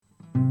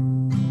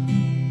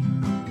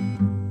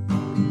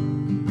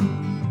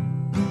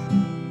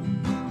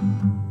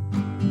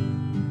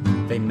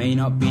may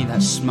not be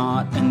that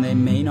smart and they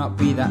may not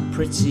be that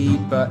pretty,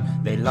 but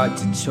they like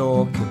to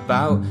talk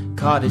about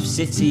Cardiff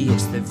City.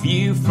 It's the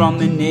view from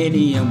the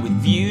Ninian, with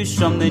views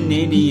from the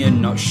Ninian,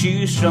 not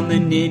shoes from the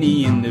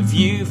Ninian, the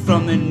view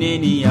from the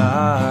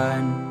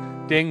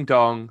Ninian. Ding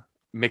dong,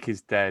 Mick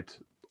is dead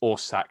or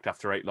sacked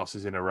after 8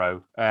 losses in a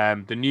row.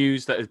 The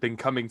news that has been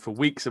coming for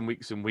weeks and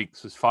weeks and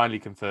weeks was finally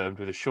confirmed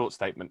with a short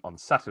statement on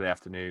Saturday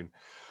afternoon.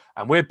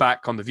 And we're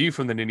back on The View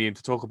from the Ninian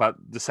to talk about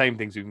the same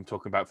things we've been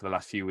talking about for the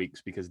last few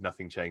weeks, because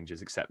nothing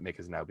changes except Mick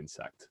has now been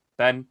sacked.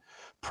 Ben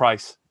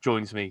Price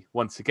joins me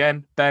once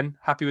again. Ben,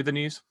 happy with the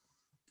news?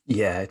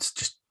 Yeah, it's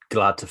just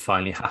glad to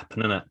finally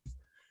happen, isn't it?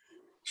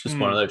 It's just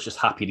one of those, just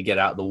happy to get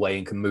out of the way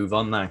and can move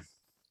on now.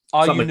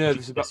 Are you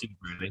nervous about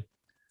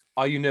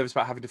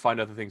having to find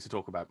other things to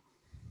talk about?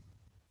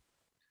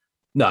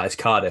 No, it's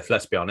Cardiff,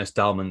 let's be honest.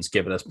 Dalman's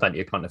given us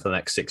plenty of content for the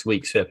next 6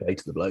 weeks. Fair play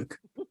to the bloke.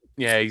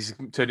 Yeah, he's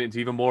turned it into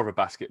even more of a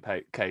basket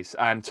case.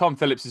 And Tom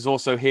Phillips is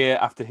also here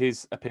after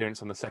his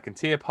appearance on the Second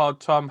Tier pod.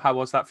 Tom, how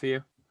was that for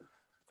you?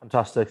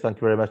 Fantastic. Thank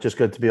you very much. Just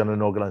good to be on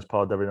an organised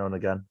pod every now and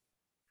again.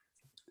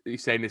 Are you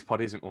saying this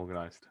pod isn't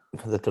organised?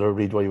 Did I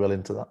read what you will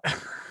into that?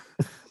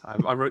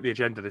 I wrote the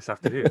agenda this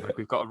afternoon. Like,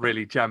 we've got a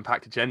really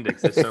jam-packed agenda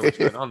because there's so much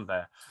going on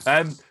there.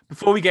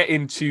 Before we get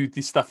into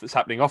the stuff that's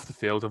happening off the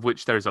field, of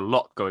which there is a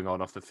lot going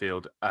on off the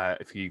field,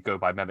 if you go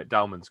by Mehmet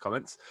Dalman's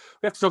comments,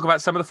 we have to talk about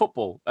some of the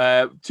football.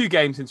 2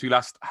 games since we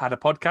last had a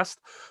podcast.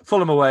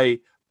 Fulham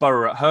away,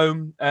 Borough at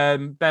home.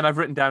 Ben, I've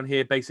written down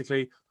here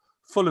basically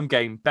Fulham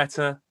game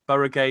better,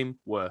 Borough game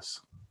worse.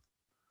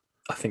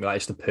 I think that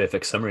is the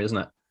perfect summary, isn't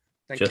it?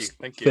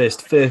 Thank you.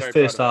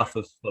 First half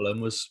of Fulham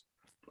was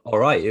all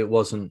right. It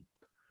wasn't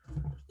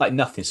like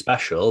nothing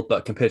special,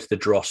 but compared to the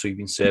dross we've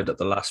been served at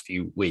the last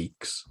few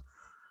weeks,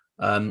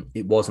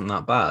 it wasn't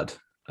that bad.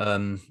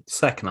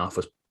 Second half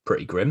was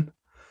pretty grim,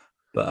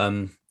 but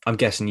I'm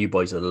guessing you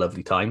boys had a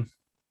lovely time.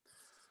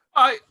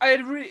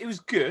 It was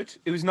good.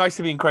 It was nice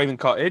to be in Craven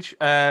Cottage.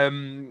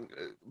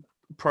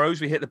 Pros,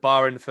 we hit the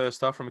bar in the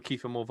first half from a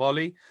Kiefer Moore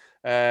volley.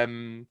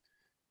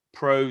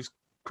 Pros,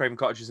 Craven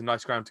Cottage is a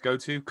nice ground to go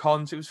to.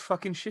 Cons, it was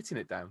fucking shitting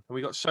it down. And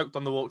we got soaked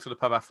on the walk to the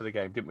pub after the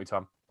game, didn't we,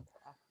 Tom?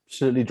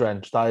 Absolutely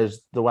drenched. That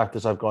is the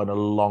wettest I've got in a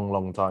long,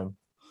 long time.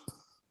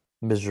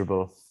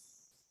 Miserable.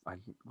 I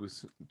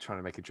was trying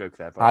to make a joke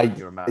there, but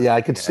you're a man. Yeah,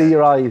 I could see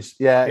your eyes.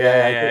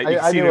 Yeah.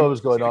 I knew what was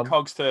going on.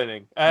 Cogs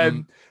turning.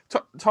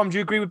 Tom, do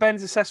you agree with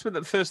Ben's assessment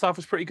that the first half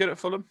was pretty good at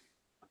Fulham?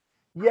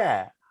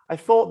 Yeah, I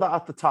thought that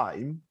at the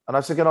time, and I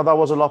was thinking, that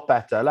was a lot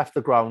better. I left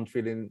the ground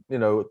feeling,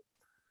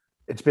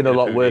 it's been a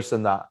lot worse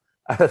than that.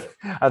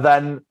 And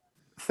then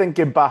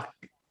thinking back,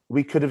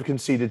 we could have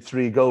conceded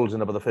 3 goals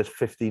in about the first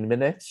 15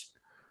 minutes.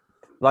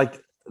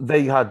 Like,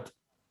 they had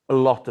a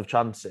lot of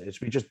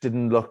chances. We just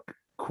didn't look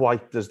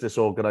quite as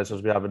disorganised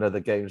as we have in other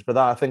games. But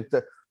I think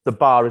that the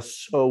bar is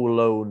so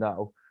low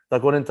now.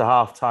 Like, going into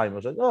half time, I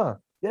was like,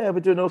 we're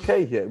doing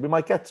okay here. We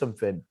might get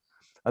something.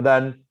 And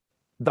then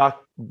that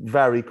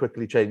very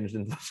quickly changed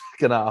in the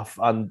second half.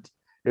 And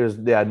it was,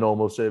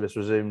 normal service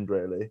resumed,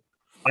 really.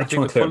 I want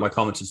to clear up my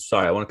comments.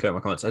 Sorry, I want to clear up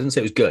my comments. I didn't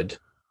say it was good.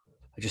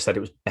 I just said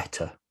it was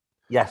better.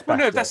 Yes, better. Well,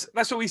 no,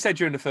 that's what we said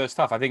during the first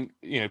half. I think,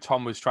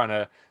 Tom was trying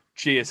to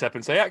G us up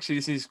and say, actually,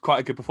 this is quite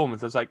a good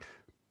performance. I was like,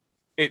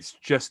 it's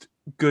just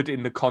good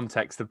in the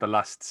context of the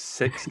last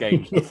 6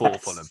 games before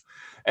Fulham.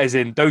 As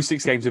in, those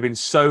 6 games have been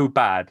so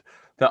bad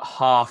that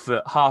half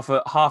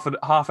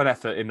an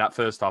effort in that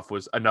first half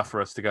was enough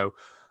for us to go,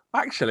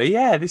 actually,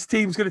 this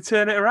team's going to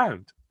turn it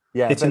around.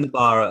 Yeah, hitting the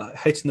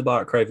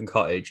bar at Craven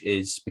Cottage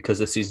is because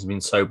the season's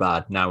been so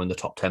bad now in the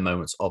top 10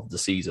 moments of the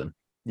season.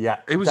 Yeah,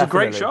 it was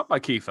definitely a great shot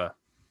by Kiefer.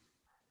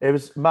 It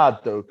was mad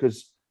though,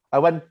 because I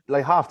went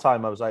like half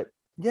time. I was like,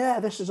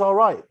 this is all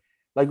right.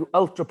 Like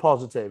ultra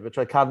positive, which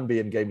I can be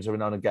in games every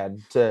now and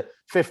again. To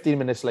 15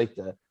 minutes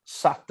later,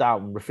 sat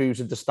down,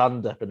 refusing to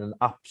stand up in an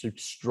absolute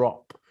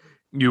strop.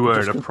 You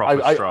were in a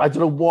proper strop. I don't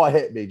know what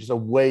hit me, just a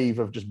wave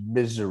of just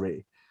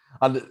misery.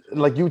 And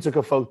like, you took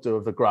a photo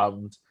of the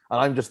ground, and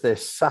I'm just there,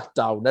 sat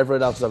down.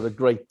 Everyone else is having a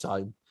great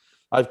time.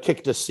 I've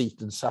kicked a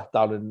seat and sat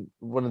down in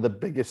one of the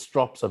biggest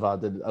strops I've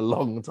had in a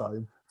long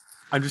time.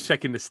 I'm just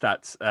checking the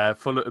stats.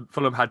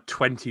 Fulham had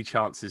 20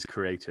 chances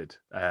created,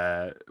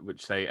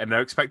 which and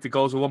their expected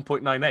goals were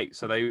 1.98.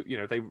 So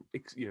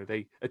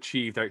they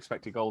achieved their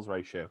expected goals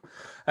ratio.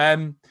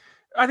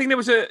 I think there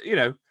was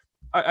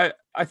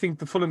I think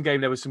the Fulham game,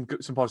 there was some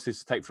positives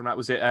to take from that.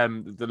 Was it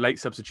the late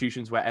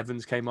substitutions where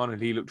Evans came on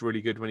and he looked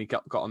really good when he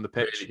got on the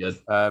pitch. Really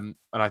good.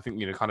 And I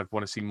think, kind of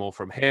want to see more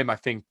from him. I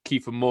think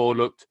Kiefer Moore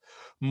looked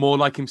more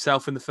like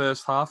himself in the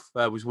first half,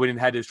 was winning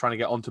headers, trying to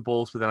get onto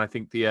balls. But then I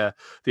think the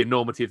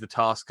enormity of the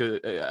task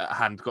at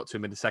hand got to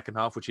him in the second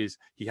half, which is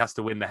he has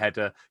to win the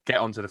header, get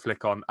onto the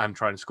flick on and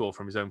try and score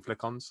from his own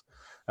flick ons.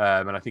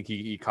 And I think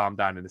he calmed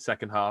down in the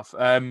second half.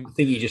 I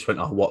think he just went,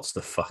 what's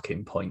the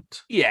fucking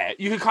point? Yeah,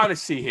 you could kind of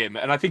see him.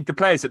 And I think the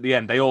players at the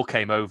end, they all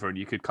came over and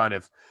you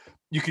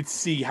could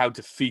see how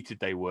defeated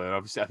they were.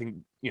 Obviously, I think,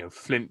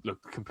 Flint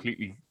looked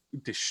completely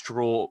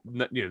distraught.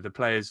 The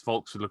players,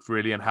 Volks, looked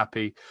really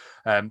unhappy.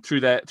 Threw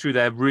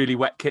their really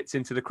wet kits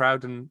into the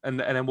crowd and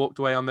then walked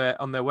away on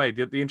their way.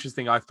 The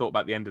interesting thing I thought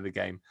about the end of the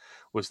game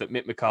was that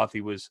Mick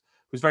McCarthy was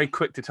very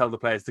quick to tell the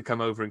players to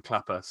come over and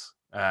clap us,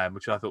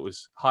 which I thought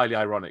was highly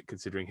ironic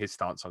considering his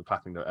stance on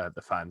clapping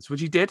the fans,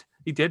 which he did,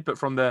 but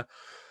from the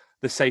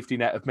safety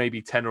net of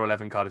maybe 10 or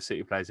 11 Cardiff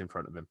City players in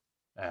front of him,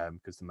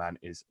 because the man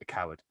is a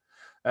coward.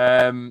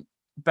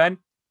 Ben,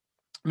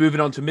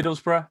 moving on to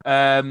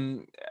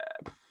Middlesbrough.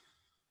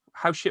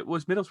 How shit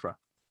was Middlesbrough?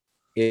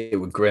 It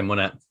was grim,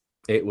 wasn't it?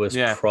 It was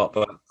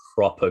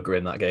proper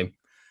grim, that game.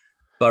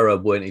 Borough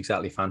weren't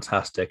exactly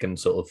fantastic, and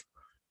sort of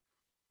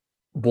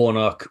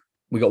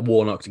we got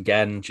Warnock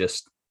again,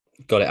 just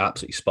got it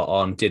absolutely spot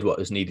on, did what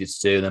was needed to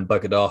do, and then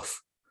buggered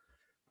off.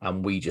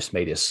 And we just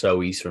made it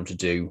so easy for him to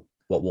do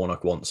what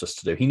Warnock wants us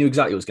to do. He knew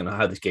exactly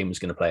how this game was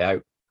going to play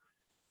out.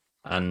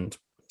 And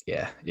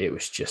yeah, it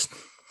was just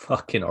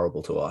fucking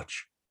horrible to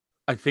watch.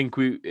 I think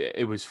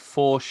it was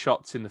 4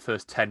 shots in the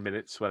first 10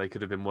 minutes where they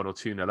could have been 1 or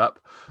 2-0 up.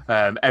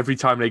 Every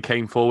time they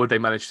came forward, they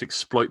managed to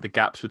exploit the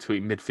gaps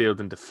between midfield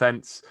and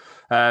defence.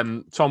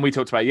 Tom, we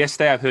talked about it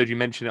yesterday. I've heard you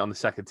mention it on the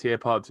second tier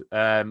pod.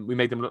 We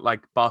made them look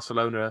like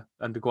Barcelona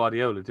under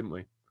Guardiola, didn't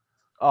we?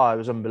 Oh, it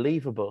was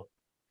unbelievable.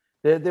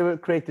 They were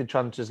creating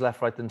chances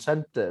left, right, and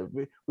centre.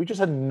 We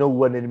just had no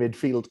one in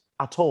midfield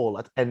at all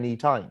at any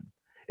time.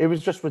 It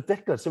was just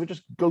ridiculous. They were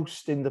just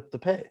ghosting the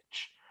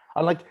pitch.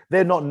 And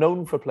they're not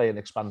known for playing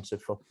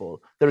expansive football.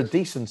 They're a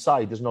decent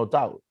side, there's no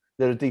doubt.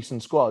 They're a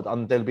decent squad,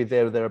 and they'll be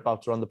there or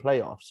thereabouts around the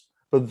playoffs.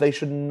 But they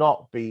should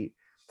not be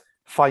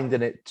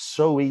finding it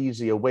so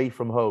easy away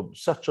from home.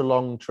 Such a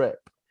long trip.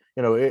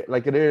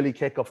 Like an early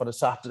kickoff on a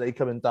Saturday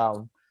coming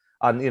down.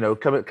 And,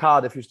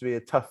 Cardiff used to be a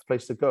tough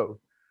place to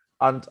go.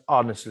 And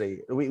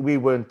honestly, we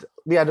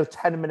had a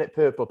 10-minute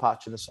purple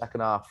patch in the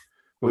second half.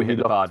 We hit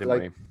the bar,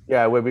 didn't we?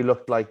 Yeah, where we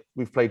looked like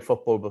we've played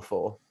football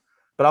before.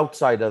 But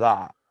outside of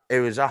that, it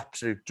was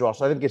absolute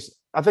dross. I think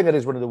it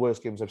is one of the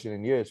worst games I've seen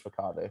in years for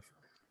Cardiff,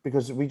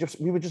 because we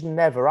were just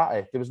never at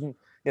it. There was,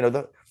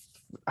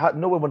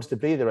 no one wants to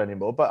be there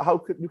anymore. But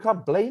you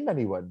can't blame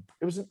anyone.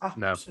 It was an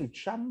absolute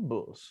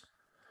shambles.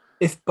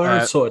 If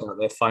Borough sorted out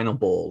their final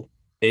ball,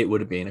 it would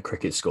have been a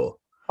cricket score.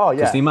 Oh yeah,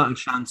 because the amount of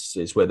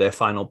chances where their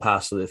final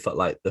pass, so they felt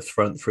like the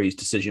front three's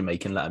decision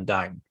making let them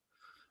down,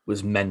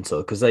 was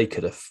mental, because they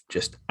could have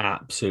just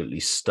absolutely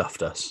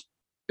stuffed us.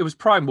 It was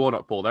prime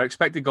Warnock ball. Their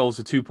expected goals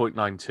are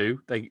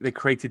 2.92. They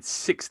created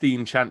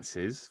 16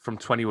 chances from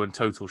 21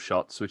 total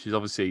shots, which is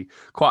obviously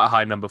quite a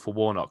high number for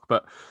Warnock.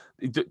 But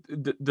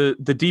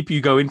the deeper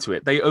you go into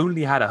it, they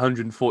only had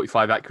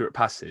 145 accurate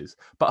passes,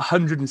 but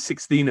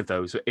 116 of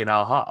those were in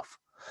our half.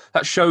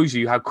 That shows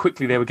you how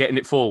quickly they were getting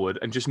it forward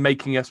and just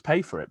making us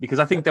pay for it. Because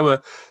I think they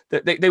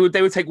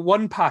would take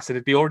one pass and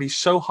it'd be already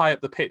so high up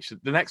the pitch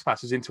that the next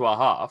pass was into our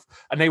half,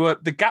 and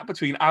the gap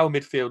between our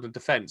midfield and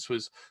defence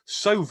was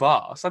so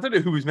vast. I don't know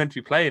who was meant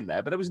to be playing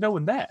there, but there was no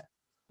one there.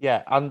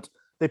 Yeah, and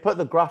they put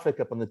the graphic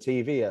up on the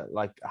TV at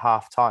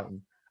half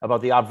time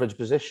about the average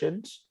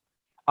positions,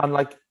 and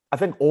I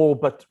think all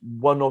but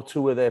 1 or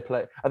 2 of their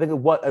play. I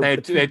think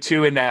they had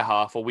 2 in their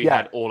half, or we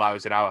had all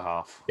ours in our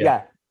half.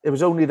 Yeah. It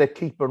was only the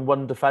keeper and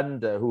 1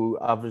 defender who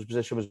average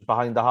position was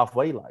behind the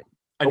halfway line.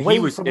 And he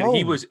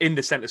was in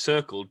the centre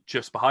circle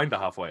just behind the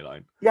halfway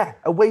line. Yeah,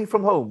 away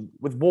from home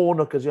with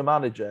Warnock as your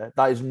manager,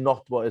 that is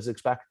not what is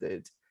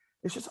expected.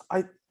 It's just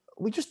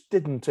we just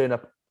didn't turn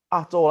up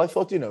at all. I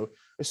thought, I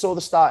saw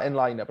the starting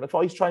lineup, and I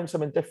thought he's trying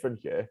something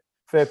different here.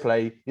 Fair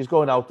play. He's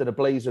going out in a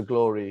blaze of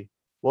glory.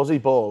 Was he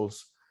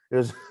balls? It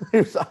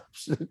was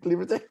absolutely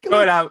ridiculous.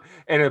 Going out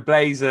in a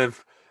blaze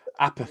of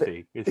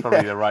apathy is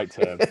probably the right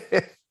term.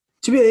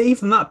 To be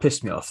even that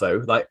pissed me off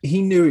though.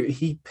 He knew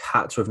he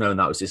had to have known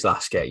that was his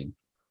last game.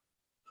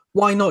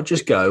 Why not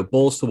just go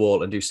balls to the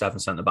wall and do 7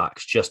 centre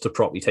backs just to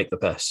properly take the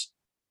piss?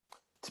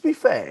 To be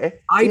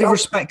fair, I'd have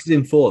respected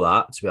him for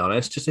that. To be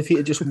honest, just if he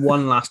had just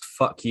one last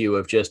fuck you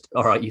of just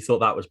all right, you thought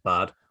that was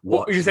bad.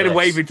 What instead of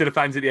waving to the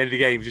fans at the end of the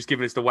game, just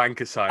giving us the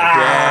wanker sign.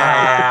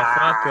 Yeah,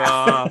 fuck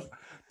off,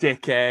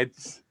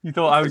 dickheads! You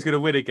thought I was going to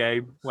win a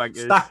game,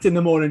 wankers. Stacked in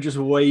the morning, just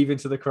waving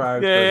to the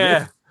crowd.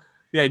 Yeah.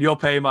 Yeah, and you're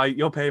paying my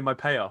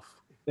payoff.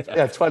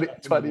 Yeah,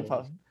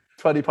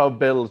 £20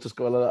 bill just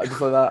going like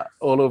that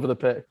all over the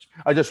pitch.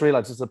 I just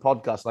realised it's a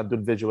podcast and I'm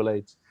doing visual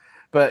aids.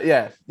 But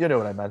yeah, you know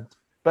what I meant.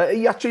 But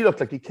he actually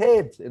looked like he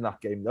cared in that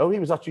game, though. He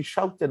was actually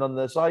shouting on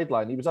the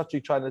sideline. He was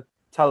actually trying to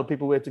tell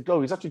people where to go.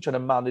 He's actually trying to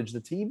manage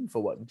the team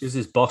for once. Because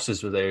his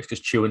bosses were there, it's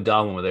just chewing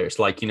down when we're there. It's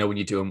like,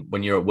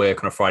 when you're at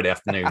work on a Friday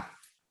afternoon.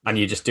 And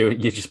you're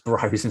just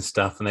browsing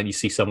stuff, and then you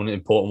see someone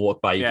important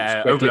walk by.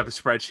 Open up a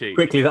spreadsheet.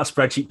 Quickly, that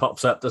spreadsheet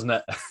pops up, doesn't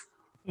it?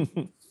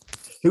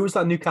 Who was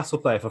that Newcastle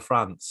player for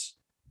France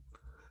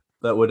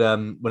that would,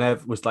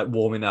 whenever was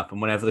warming up,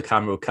 and whenever the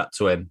camera would cut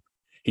to him,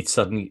 he'd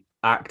suddenly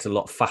act a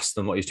lot faster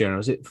than what he's doing?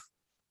 Was it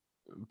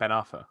Ben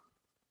Arthur?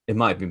 It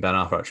might have been Ben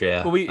Arthur, actually.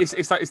 Yeah. Well, it's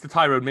the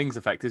Tyrone Mings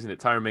effect, isn't it?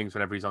 Tyrone Mings,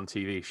 whenever he's on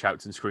TV,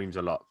 shouts and screams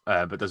a lot,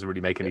 but doesn't really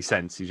make any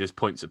sense. He just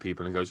points at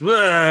people and goes,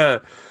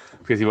 "Whoa!"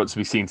 because he wants to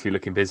be seen to be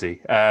looking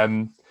busy.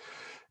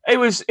 It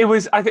was.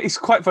 I think it's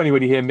quite funny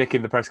when you hear Mick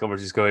in the press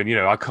conferences going,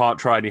 I can't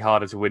try any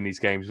harder to win these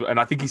games. And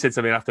I think he said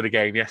something after the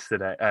game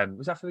yesterday.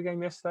 Was it after the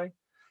game yesterday?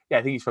 Yeah,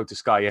 I think he spoke to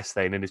Sky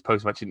yesterday, and in his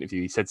post-match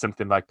interview, he said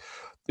something like,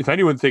 "If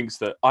anyone thinks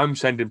that I'm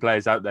sending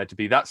players out there to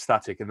be that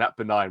static and that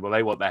benign, well,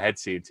 they want their head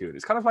seen to." And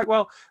it's kind of like,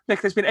 well,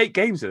 Nick, there's been 8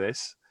 games of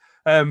this.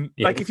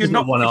 If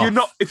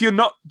you're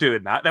not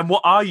doing that, then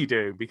what are you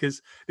doing?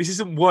 Because this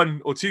isn't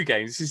 1 or 2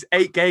 games. This is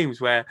 8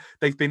 games where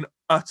they've been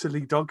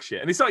utterly dog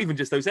shit. And it's not even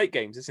just those 8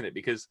 games, isn't it?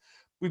 Because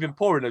we've been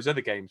poor in those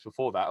other games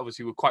before that.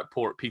 Obviously, we were quite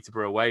poor at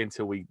Peterborough away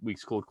until we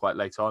scored quite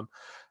late on.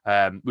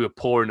 We were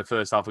poor in the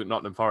first half at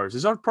Nottingham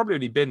Forest. There's probably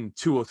only been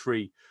 2 or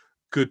 3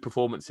 good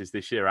performances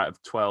this year out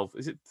of 12.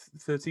 Is it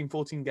 13,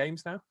 14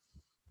 games now?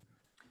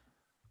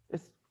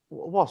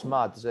 What's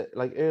mad is it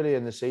like early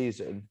in the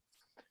season,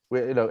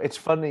 it's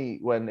funny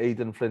when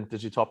Aidan Flint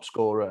is your top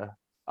scorer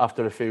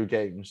after a few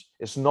games.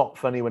 It's not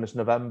funny when it's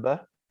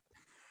November.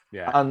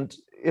 Yeah. And,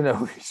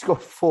 he's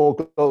got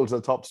 4 goals as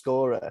a top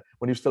scorer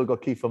when you've still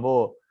got Kiefer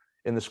Moore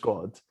in the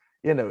squad.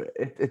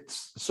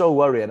 It's so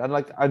worrying.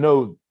 And I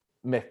know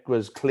Mick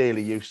was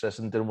clearly useless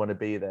and didn't want to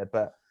be there,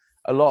 but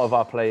a lot of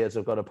our players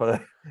have got to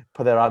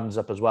put their hands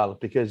up as well,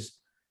 because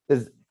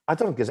I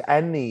don't think there's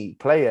any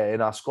player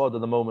in our squad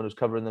at the moment who's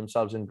covering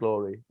themselves in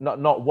glory.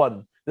 Not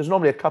one. There's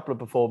normally a couple of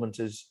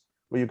performances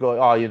where you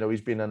go, he's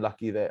been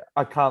unlucky there.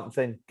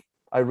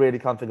 I really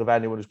can't think of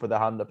anyone who's put their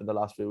hand up in the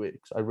last few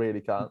weeks. I really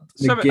can't.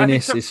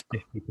 McGuinness is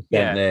 50%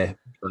 there,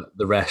 but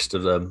the rest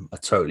of them, I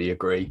totally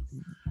agree.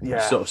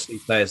 Yeah. You sort of see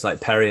players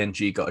like Perry and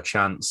G got a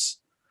chance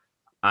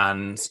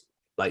and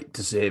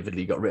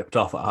deservedly got ripped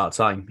off at half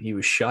time. He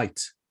was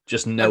shite.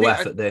 Just no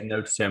effort there,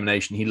 no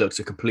determination. He looks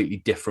a completely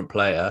different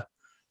player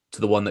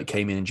to the one that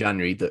came in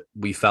January that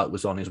we felt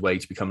was on his way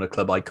to becoming a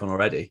club icon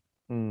already.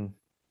 Mm.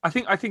 I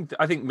think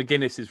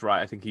McGuinness is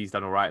right. I think he's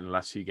done all right in the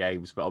last few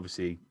games, but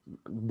obviously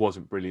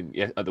wasn't brilliant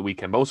at the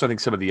weekend. But also, I think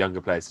some of the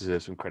younger players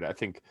deserve some credit. I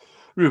think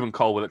Ruben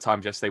Colwell at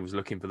times yesterday was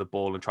looking for the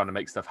ball and trying to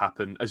make stuff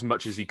happen as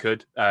much as he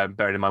could.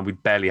 Bearing in mind we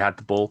barely had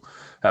the ball,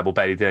 or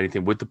barely did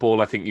anything with the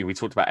ball. I think we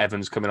talked about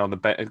Evans coming on the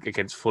bet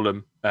against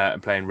Fulham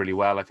and playing really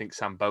well. I think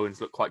Sam Bowens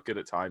looked quite good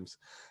at times.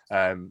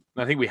 I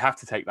think we have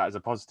to take that as a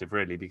positive,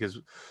 really, because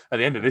at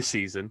the end of this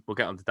season, we'll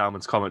get on to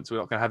Dalman's comments. We're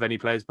not going to have any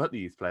players but the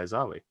youth players,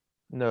 are we?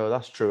 No,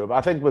 that's true. But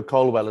I think with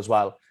Colwell as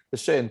well,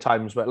 there's certain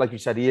times where, like you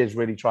said, he is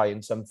really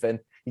trying something.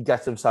 He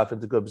gets himself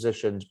into good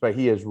positions, but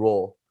he is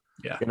raw.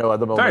 Yeah, at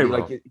the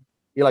moment,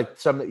 he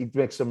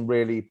makes some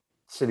really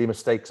silly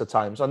mistakes at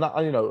times, and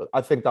that,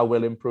 I think that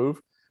will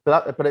improve.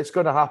 But it's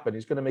going to happen.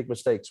 He's going to make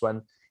mistakes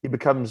when he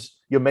becomes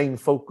your main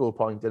focal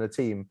point in a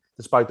team,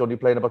 despite only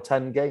playing about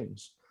 10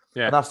 games.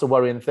 Yeah, and that's the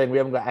worrying thing. We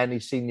haven't got any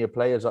senior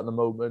players at the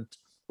moment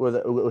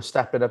who are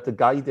stepping up to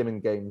guide him in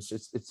games.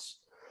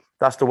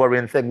 That's the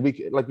worrying thing.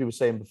 Like we were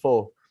saying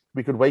before,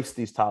 we could waste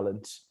these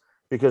talents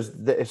because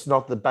it's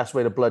not the best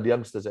way to blood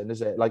youngsters in,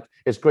 is it?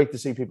 It's great to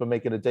see people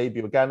making a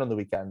debut again on the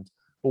weekend,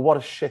 but what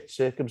a shit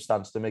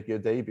circumstance to make your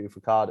debut for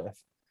Cardiff.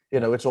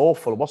 It's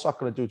awful. What's that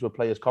going to do to a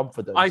player's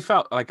confidence? I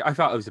felt it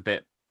was a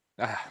bit.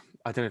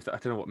 I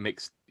don't know what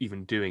Mick's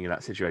even doing in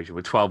that situation.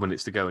 With 12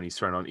 minutes to go, and he's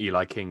thrown on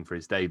Eli King for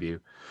his debut,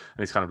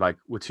 and it's kind of like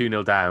we're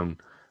 2-0 down.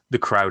 The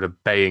crowd are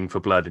baying for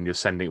blood, and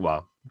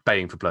you're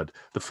baying for blood.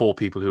 The 4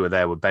 people who were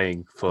there were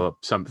baying for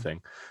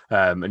something,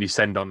 and you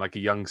send on a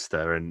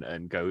youngster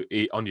and go,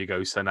 on you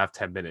go, son, have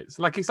 10 minutes.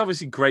 It's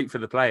obviously great for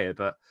the player,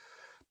 but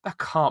that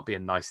can't be a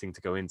nice thing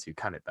to go into,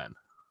 can it, Ben?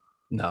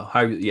 No,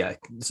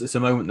 it's a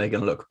moment they're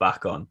going to look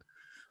back on.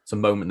 It's a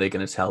moment they're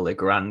going to tell their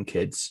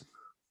grandkids.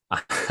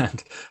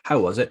 And how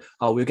was it?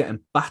 Oh, we were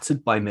getting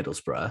battered by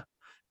Middlesbrough,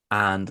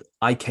 and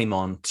I came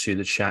on to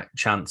the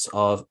chance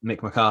of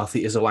Mick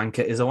McCarthy is a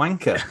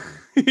wanker.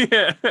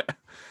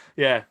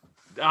 Yeah.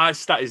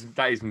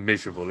 That is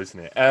miserable, isn't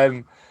it?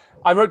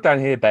 I wrote down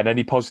here, Ben,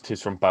 any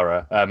positives from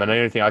Borough? And the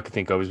only thing I could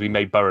think of is we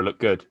made Borough look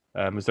good.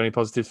 Was there any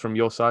positives from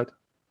your side?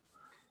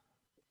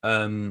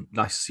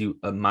 Nice to see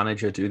a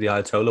manager do the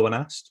Ayatollah when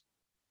asked.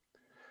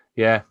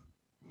 Yeah,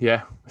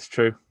 that's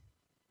true.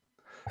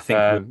 I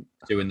think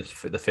doing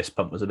the fist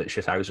pump was a bit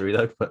shithousery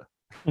though, but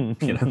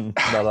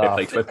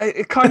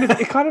it kind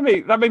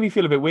of made me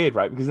feel a bit weird,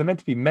 right? Because they're meant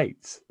to be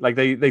mates.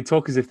 They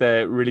talk as if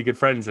they're really good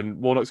friends,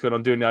 and Warnock's going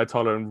on doing the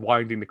Ayatollah and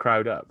winding the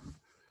crowd up.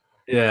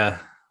 Yeah,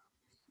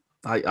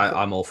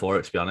 I'm all for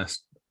it, to be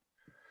honest.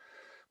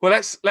 Well,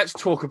 let's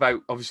talk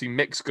about, obviously,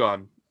 Mick's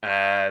gone.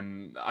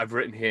 I've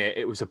written here,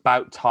 it was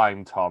about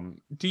time,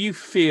 Tom. Do you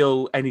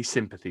feel any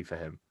sympathy for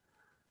him?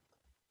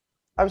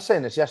 I was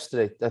saying this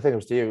yesterday, I think it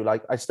was to you,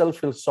 I still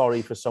feel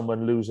sorry for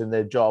someone losing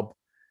their job,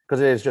 because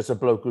it is just a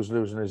bloke who's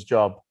losing his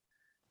job.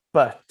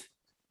 But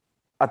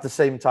at the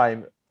same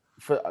time,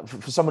 for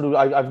someone who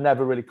I've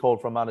never really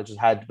called for a manager's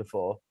head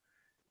before,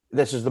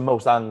 this is the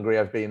most angry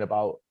I've been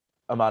about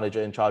a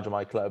manager in charge of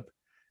my club.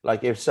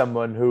 If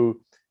someone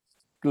who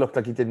looked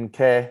like he didn't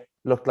care,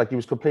 looked like he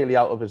was completely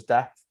out of his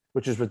depth,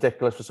 which is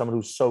ridiculous for someone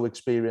who's so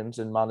experienced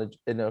in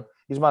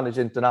he's managed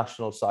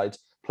international sides,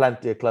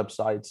 plenty of club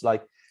sides,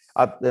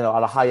 at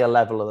a higher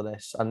level than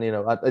this, and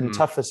in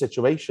tougher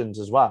situations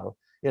as well.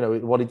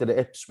 What he did at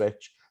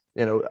Ipswich,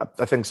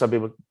 I think some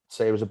people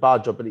say it was a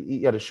bad job, but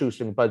he had a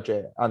shoestring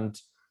budget, and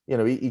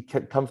he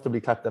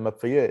comfortably kept them up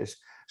for years.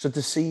 So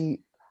to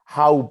see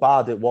how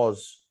bad it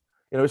was,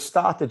 it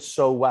started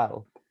so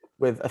well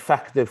with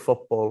effective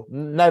football,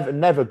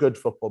 never good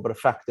football, but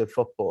effective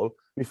football.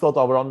 We thought,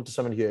 we're on to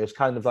something here. It's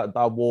kind of like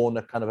that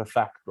Warner kind of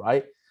effect,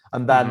 right?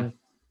 And then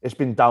it's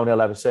been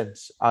downhill ever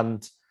since.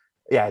 And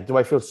yeah, do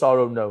I feel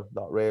sorrow? No,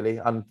 not really.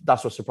 And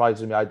that's what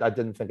surprises me. I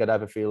didn't think I'd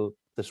ever feel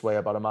this way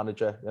about a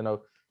manager,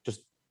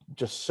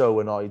 just so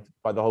annoyed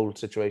by the whole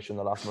situation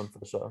the last month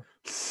or so.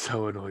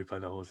 So annoyed by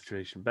the whole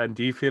situation. Ben,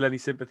 do you feel any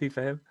sympathy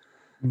for him?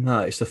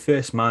 No, it's the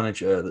first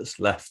manager that's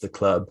left the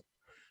club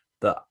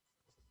that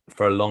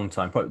for a long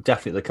time, probably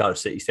definitely the Cardiff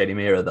City Stadium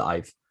era, that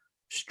I've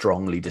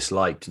strongly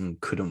disliked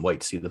and couldn't wait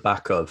to see the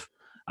back of.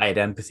 I had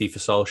empathy for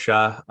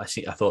Solskjaer. I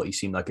thought he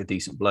seemed like a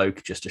decent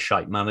bloke, just a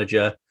shite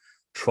manager.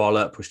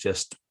 Trollope was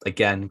just,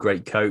 again,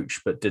 great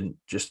coach, but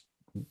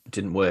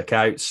didn't work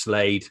out.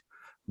 Slade,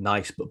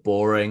 nice but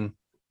boring.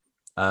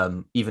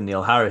 Even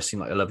Neil Harris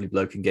seemed like a lovely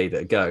bloke and gave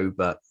it a go,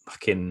 but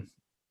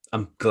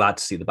I'm glad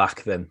to see the back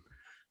of him.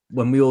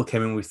 When we all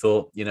came in, we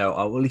thought,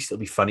 at least it'll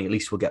be funny. At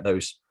least we'll get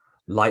those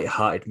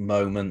light-hearted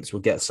moments.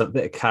 We'll get some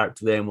bit of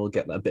character there, and we'll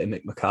get that bit of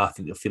Mick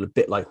McCarthy. It'll feel a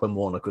bit like when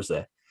Warnock was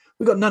there.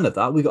 We got none of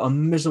that. We got a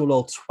miserable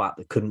old twat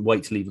that couldn't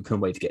wait to leave and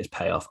couldn't wait to get his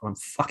payoff. I'm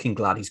fucking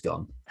glad he's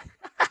gone.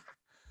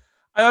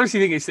 I honestly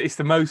think it's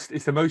the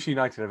most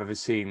United I've ever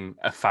seen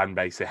a fan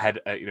base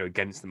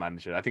against the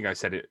manager. I think I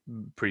said it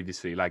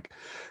previously. Like,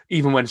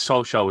 even when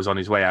Solskjaer was on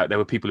his way out, there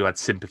were people who had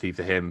sympathy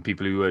for him.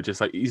 People who were just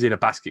like, he's in a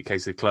basket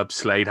case of the club.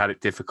 Slade had it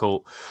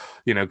difficult.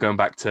 Going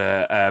back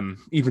to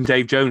even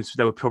Dave Jones,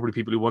 there were probably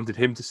people who wanted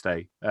him to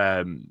stay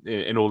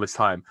in all this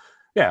time.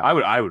 Yeah,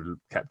 I would have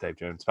kept Dave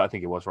Jones, but I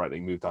think it was right that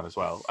he moved on as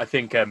well. I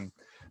think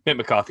Mick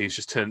McCarthy has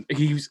just turned.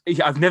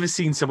 I've never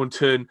seen someone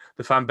turn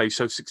the fan base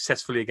so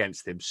successfully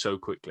against him so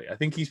quickly. I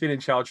think he's been in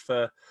charge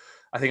for,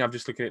 I'm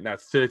just looking at it now,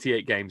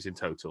 38 games in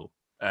total.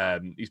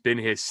 He's been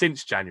here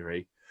since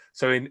January.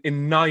 So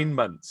in 9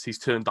 months, he's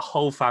turned the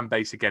whole fan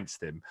base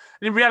against him.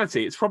 And in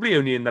reality, it's probably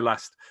only in the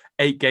last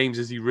 8 games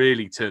has he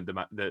really turned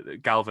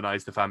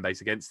galvanized the fan base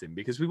against him,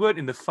 because we weren't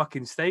in the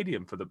fucking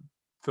stadium for the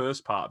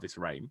first part of his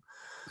reign.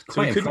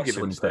 So we couldn't give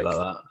him like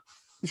that.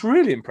 It's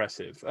really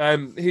impressive.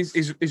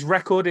 His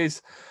record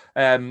is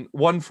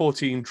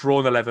 1-14,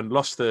 drawn 11,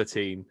 lost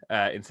 13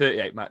 in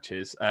 38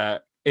 matches.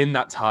 In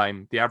that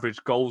time, the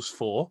average goals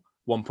for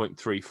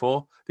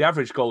 1.34, the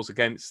average goals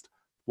against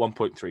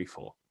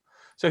 1.34.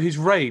 So his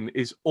reign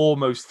is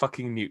almost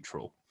fucking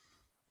neutral.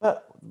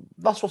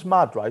 That's what's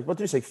mad, right? What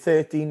did you say?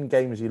 13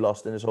 games he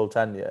lost in his whole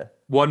tenure.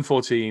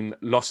 1-14,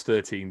 lost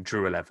 13,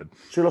 drew 11.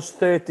 So he lost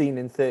 13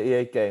 in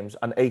 38 games,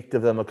 and 8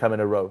 of them have come in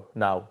a row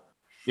now.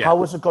 Yeah.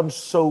 How has it gone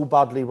so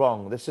badly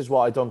wrong? This is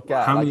what I don't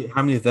get. How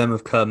many of them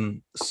have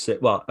come?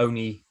 Well,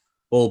 only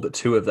all but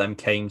 2 of them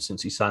came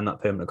since he signed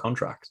that permanent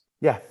contract.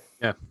 Yeah.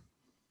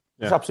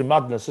 It's absolute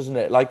madness, isn't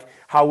it? Like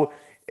how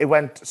it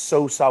went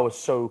so sour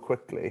so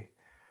quickly,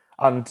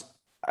 and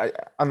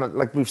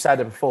like we've said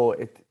it before,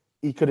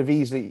 he could have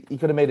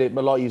made it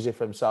a lot easier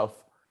for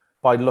himself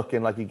by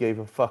looking like he gave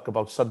a fuck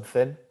about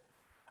something,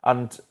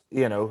 and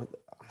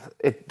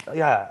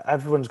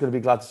everyone's going to be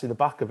glad to see the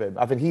back of him.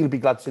 I think he'll be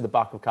glad to see the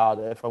back of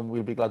Cardiff, and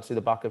we'll be glad to see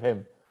the back of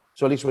him.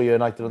 So at least we're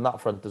united on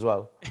that front as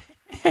well.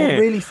 What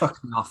really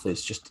fucking me off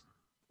is just,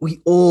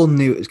 we all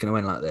knew it was going to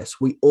end like this.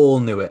 We all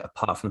knew it,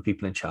 apart from the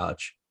people in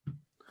charge.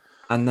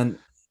 And then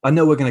I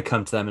know we're going to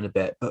come to them in a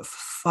bit, but for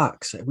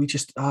fuck's sake,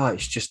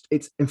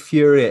 it's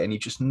infuriating. You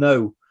just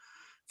know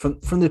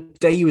from the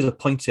day he was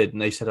appointed,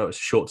 and they said, it's a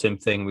short-term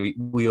thing.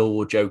 We all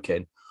were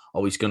joking.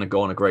 He's going to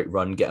go on a great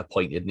run, get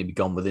appointed, and he'll be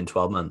gone within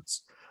 12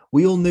 months.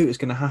 We all knew it was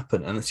going to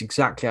happen, and that's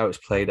exactly how it's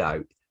played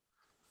out.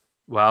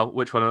 Well,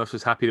 which one of us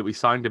was happy that we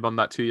signed him on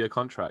that 2-year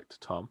contract,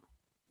 Tom?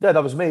 Yeah,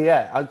 that was me,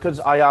 yeah. Because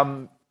I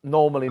am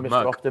normally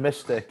Mr.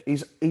 Optimistic.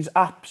 He's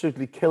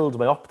absolutely killed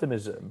my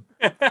optimism.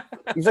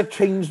 He's like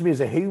changed me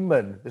as a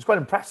human. It's quite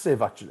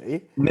impressive,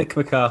 actually. Mick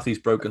McCarthy's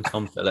broken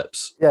Tom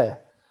Phillips. Yeah.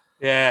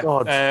 Yeah.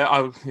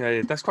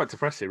 That's quite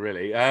depressing,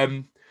 really.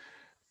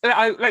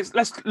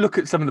 Let's look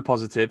at some of the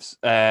positives.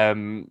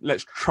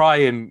 Let's try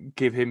and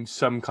give him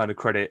some kind of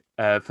credit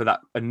for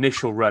that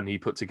initial run he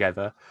put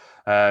together.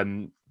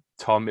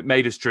 Tom, it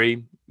made us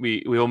dream.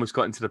 We almost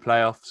got into the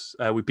playoffs.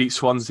 We beat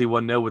Swansea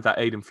 1-0 with that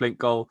Aidan Flint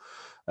goal.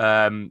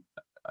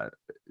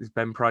 Is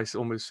Ben Price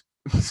almost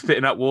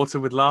spitting out water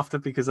with laughter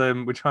because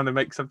we're trying to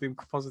make something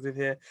positive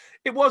here?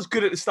 It was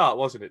good at the start,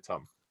 wasn't it,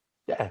 Tom?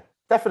 Yeah,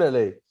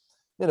 definitely.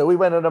 We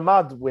went on a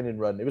mad winning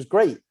run. It was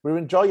great. We were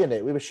enjoying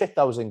it. We were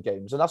shithousing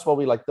games, and that's what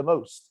we liked the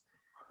most.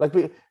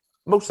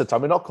 Most of the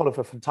time, we're not calling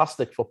for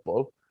fantastic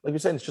football. Like you're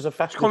saying, it's just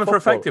effective football. For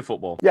effective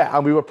football. Yeah,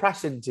 and we were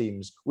pressing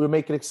teams. We were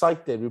making it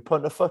exciting. We were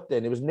putting a foot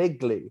in. It was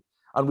niggly,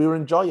 and we were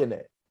enjoying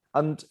it.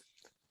 And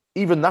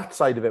even that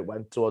side of it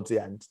went towards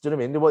the end. Do you know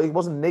what I mean? It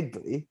wasn't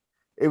niggly.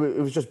 It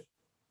was just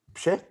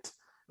shit.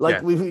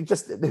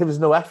 There was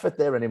no effort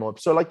there anymore.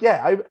 So,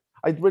 I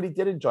really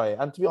did enjoy it.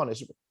 And to be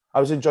honest, I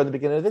was enjoying the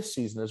beginning of this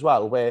season as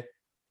well, where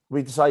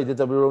we decided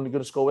that we were only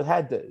going to score with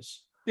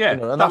headers. Yeah, You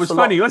know, and that was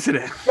funny, wasn't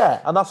it?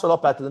 Yeah, and that's a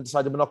lot better than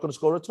deciding we're not going to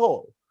score at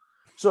all.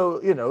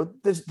 So, you know,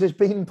 there's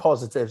been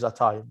positives at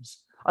times.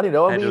 And, you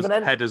know,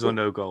 Headers or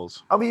no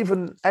goals. and we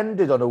even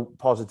ended on a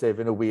positive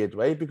in a weird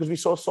way because we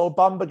saw Sol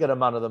Bamba get a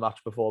man of the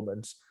match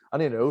performance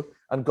and, you know,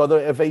 and got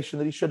the ovation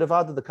that he should have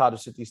had at the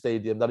Cardiff City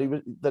Stadium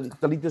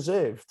that he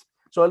deserved.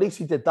 So at least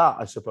he did that,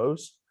 I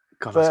suppose.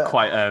 God,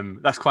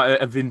 that's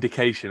quite a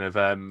vindication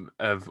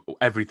of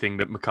everything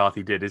that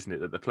McCarthy did, isn't it?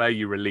 That the player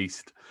you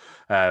released,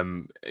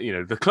 you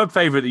know, the club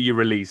favourite that you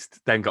released,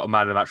 then got a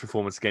man of the match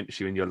performance against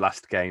you in your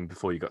last game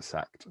before you got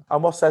sacked.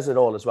 And what says it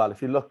all as well,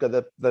 if you look at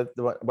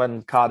the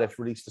when Cardiff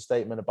released a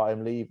statement about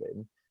him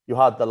leaving, you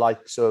had the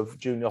likes of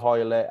Junior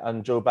Hoylett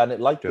and Joe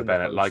Bennett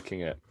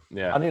liking it.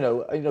 Yeah, and you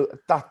know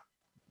that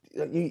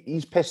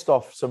he's pissed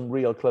off some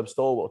real club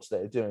stalwarts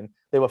there.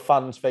 They were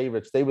fans'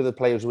 favourites. They were the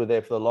players who were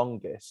there for the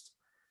longest.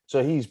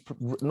 So he's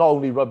not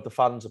only rubbed the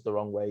fans up the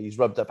wrong way, he's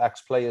rubbed up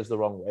ex-players the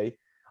wrong way.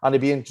 And it'd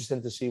be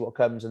interesting to see what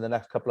comes in the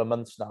next couple of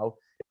months now,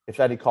 if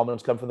any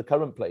comments come from the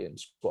current playing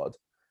squad,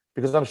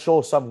 because I'm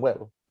sure some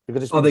will.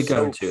 Because it's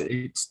going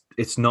to?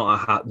 It's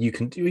not you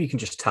can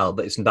just tell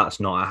that that's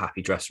not a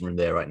happy dressing room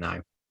there right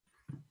now.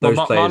 Those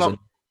players are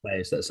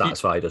players that are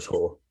satisfied at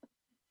all.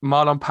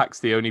 Marlon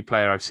Pack's the only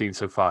player I've seen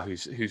so far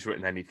who's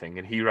written anything,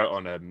 and he wrote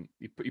on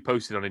he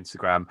posted on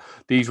Instagram,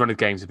 "These run of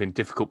games have been a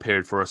difficult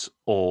period for us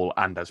all,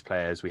 and as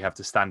players, we have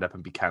to stand up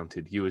and be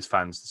counted. You as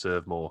fans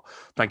deserve more.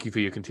 Thank you for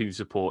your continued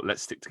support.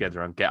 Let's stick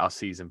together and get our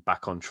season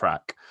back on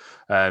track."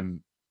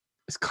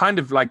 It's kind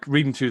of like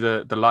reading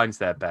through the lines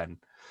there, Ben.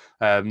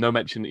 No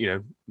mention, you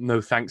know,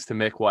 no thanks to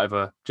Mick,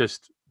 whatever.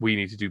 Just we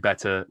need to do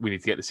better. We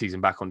need to get the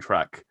season back on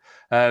track.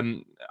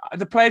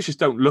 The players just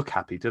don't look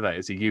happy, do they,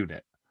 as a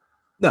unit?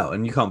 No,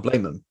 and you can't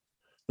blame them.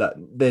 That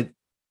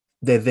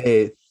they're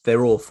there.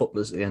 They're all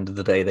footballers at the end of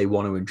the day. They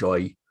want to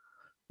enjoy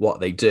what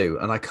they do,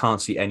 and I can't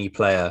see any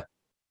player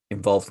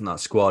involved in that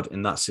squad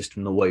in that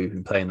system the way we've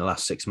been playing the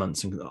last 6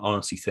 months, and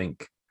honestly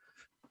think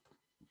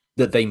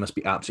that they must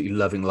be absolutely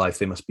loving life.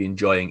 They must be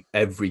enjoying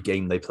every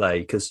game they play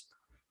because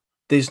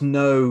there's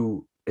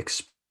no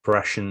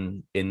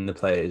expression in the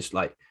players.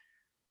 Like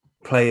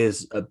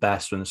players at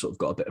best, when they've sort of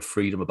got a bit of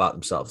freedom about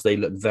themselves, they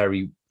look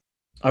very.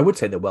 I would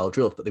say they're well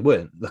drilled, but they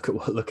weren't.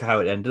 Look how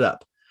it ended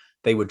up.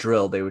 They were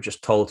drilled. They were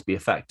just told to be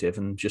effective,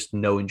 and just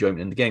no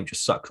enjoyment in the game.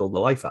 Just sucked all the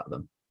life out of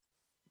them.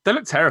 They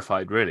look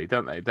terrified, really,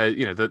 don't they? They,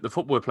 you know, the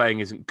football we're playing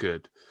isn't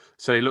good.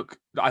 So they look.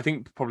 I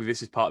think probably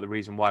this is part of the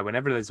reason why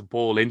whenever there's a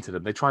ball into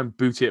them, they try and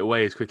boot it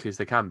away as quickly as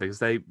they can because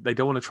they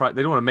don't want to try.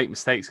 They don't want to make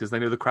mistakes because they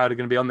know the crowd are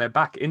going to be on their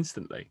back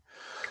instantly.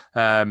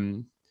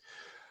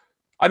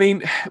 I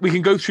mean, we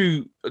can go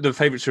through the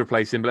favourites to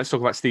replace him, but let's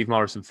talk about Steve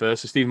Morison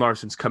first. So Steve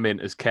Morison's come in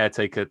as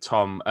caretaker,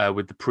 Tom,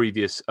 with the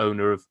previous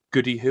owner of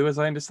Goody Who, as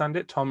I understand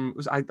it. Tom,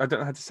 I don't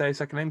know how to say his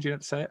second name. Do you know how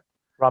to say it?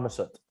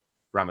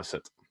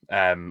 Ramosut.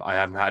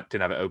 I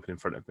didn't have it open in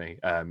front of me.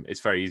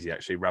 It's very easy,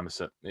 actually.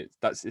 Ramosut.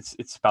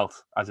 It's spelled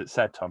as it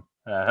said, Tom.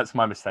 That's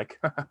my mistake.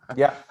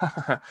 Yeah.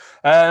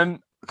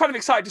 Kind of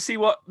excited to see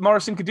what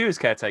Morison could do as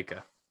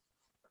caretaker.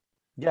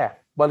 Yeah.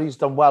 Well, he's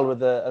done well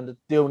with and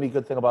the only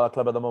good thing about our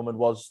club at the moment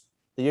was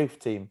the youth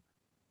team,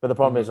 but the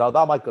problem is that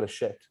might go to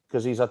shit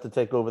because he's had to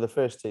take over the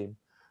first team.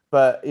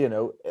 But you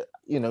know,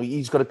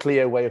 he's got a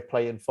clear way of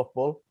playing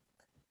football.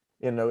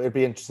 You know, it'd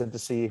be interesting to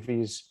see if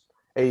he's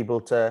able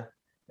to,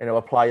 you know,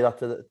 apply that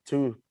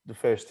to the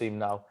first team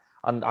now,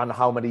 and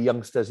how many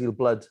youngsters he'll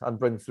blood and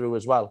bring through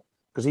as well,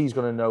 because he's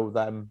going to know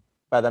them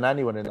better than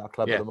anyone in that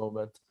club at the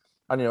moment.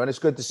 And you know, and it's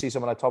good to see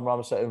someone like Tom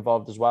Ramosut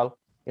involved as well.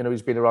 You know,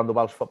 he's been around the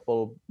Welsh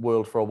football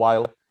world for a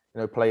while. You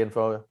know, playing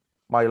for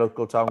my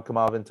local town,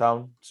 Carmarthen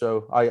Town.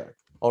 So I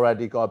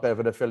already got a bit of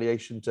an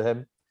affiliation to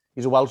him.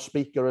 He's a Welsh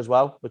speaker as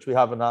well, which we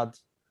haven't had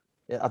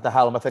at the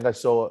helm. I think I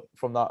saw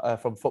from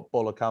that from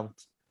Football account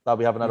that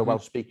we haven't had a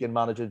Welsh speaking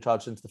manager in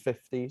charge since the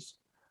 50s.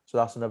 So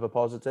that's another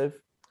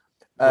positive.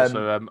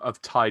 Also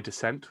of Thai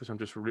descent, which I'm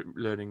just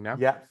learning now.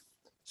 Yeah.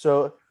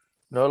 So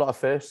no, a lot of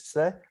firsts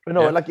there. But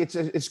no, like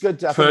it's good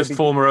to first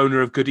former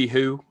owner of Goody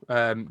Who.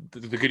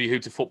 The Goody Who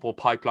to football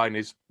pipeline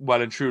is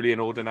well and truly in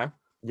order now.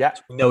 Yeah.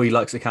 We know he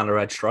likes a can of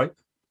red stripe.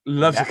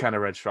 Loves a can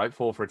of red stripe.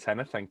 4 for a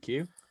tenner. Thank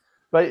you.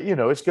 But, you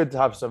know, it's good to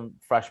have some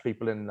fresh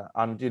people in,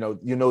 and, you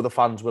know, the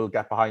fans will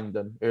get behind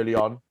them early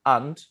on.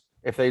 And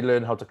if they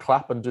learn how to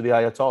clap and do the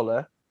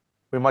Ayatollah,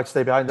 we might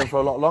stay behind them for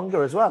a lot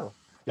longer as well.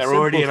 They're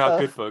already in our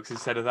good books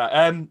instead of that.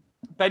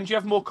 Ben, do you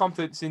have more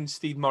confidence in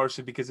Steve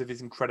Morison because of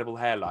his incredible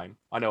hairline?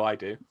 I know I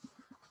do.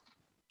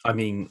 I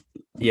mean,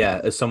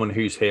 yeah, as someone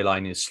whose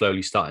hairline is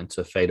slowly starting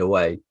to fade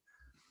away,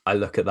 I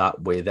look at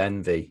that with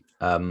envy.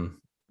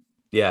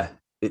 Yeah,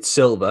 it's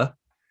silver.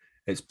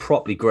 It's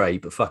properly grey,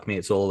 but fuck me,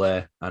 it's all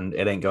there and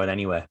it ain't going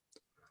anywhere.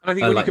 And I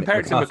think when you compare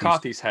it to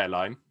McCarthy's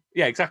hairline,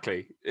 yeah,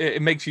 exactly.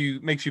 It makes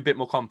you a bit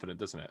more confident,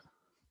 doesn't it?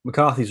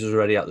 McCarthy's was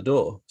already out the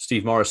door.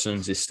 Steve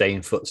Morison's is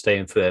staying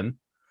firm,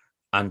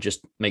 and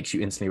just makes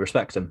you instantly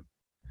respect him.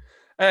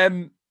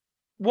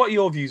 What are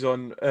your views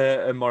on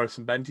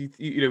Morison, Ben?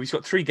 You know, he's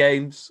got 3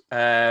 games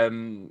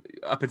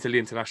up until the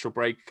international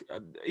break.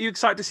 Are you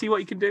excited to see what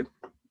he can do?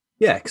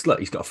 Yeah, because look,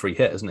 he's got a free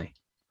hit, hasn't he?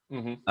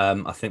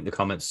 I think the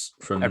comments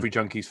from every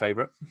junkie's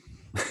favourite.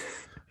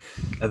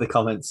 The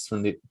comments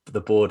from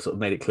the board sort of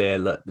made it clear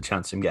that the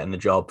chance of him getting the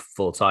job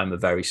full time are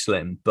very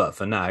slim. But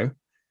for now,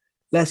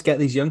 let's get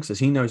these youngsters.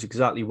 He knows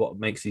exactly what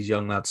makes these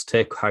young lads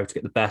tick, how to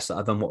get the best out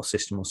of them, what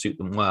system will suit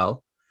them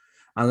well.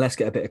 And let's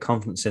get a bit of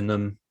confidence in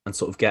them and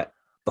sort of get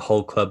the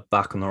whole club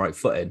back on the right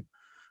footing.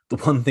 The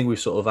one thing we've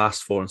sort of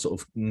asked for and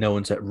sort of no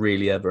one's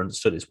really ever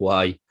understood is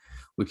why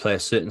we play a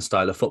certain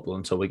style of football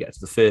until we get to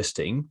the first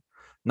team.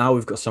 Now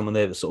we've got someone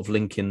there that's sort of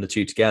linking the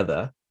two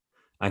together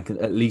and can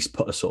at least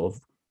put a sort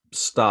of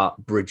start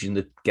bridging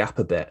the gap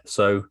a bit.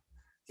 So,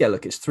 yeah,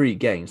 look, it's 3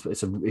 games,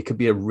 but it could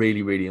be a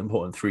really, really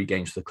important 3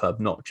 games for the club,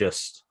 not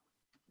just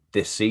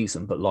this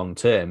season, but long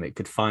term. It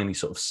could finally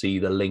sort of see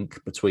the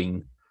link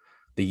between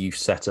the youth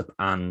setup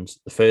and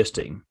the first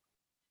team.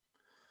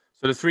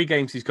 So the 3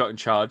 games he's got in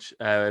charge,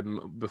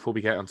 before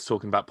we get on to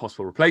talking about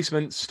possible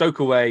replacements, Stoke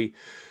away,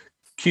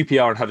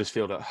 QPR and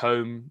Huddersfield at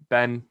home.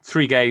 Ben,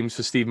 3 games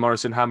for Steve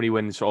Morison. How many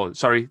wins? Oh,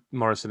 sorry,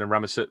 Morison and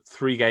Ramosut.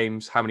 3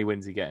 games. How many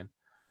wins are he getting?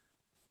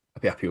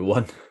 I'd be happy with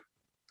 1.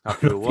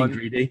 Happy with 1.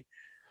 Greedy.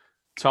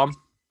 Tom?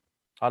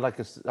 I'd like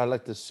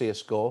to see a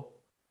score.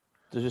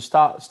 To just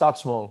start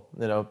small,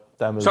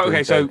 Then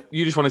so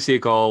you just want to see a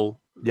goal.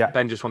 Yeah.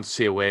 Ben just wants to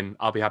see a win.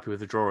 I'll be happy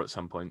with a draw at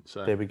some point.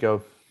 So there we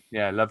go.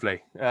 Yeah,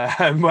 lovely. That's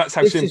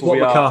how this simple is what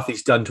we are.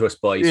 McCarthy's done to us,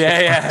 boys.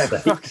 Yeah.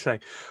 Fuck's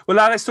sake. Well,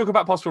 now let's talk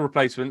about possible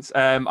replacements.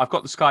 I've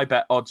got the Sky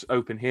Bet odds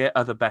open here.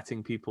 Other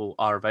betting people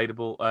are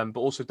available, but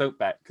also don't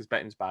bet because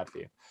betting's bad for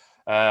you.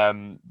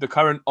 The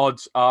current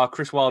odds are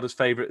Chris Wilder's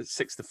favourite at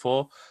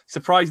 6-4.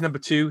 Surprise number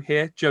 2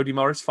 here, Jody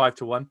Morris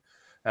 5-1.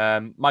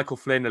 Michael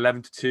Flynn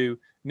 11-2.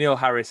 Neil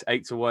Harris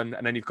 8-1,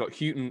 and then you've got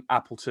Houghton,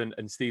 Appleton,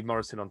 and Steve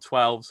Morison on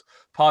 12s.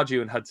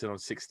 Pardew and Hudson on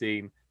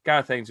 16.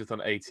 Gareth Ainsworth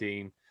on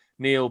 18.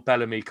 Neil,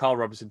 Bellamy, Carl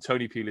Robertson,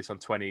 Tony Pulis on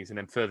 20s, and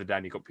then further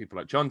down you've got people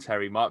like John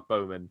Terry, Mark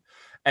Bowman,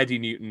 Eddie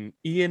Newton,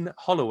 Ian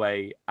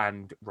Holloway,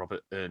 and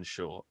Robert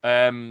Earnshaw.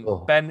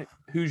 Ben,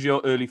 who's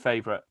your early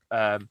favourite?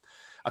 I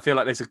feel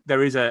like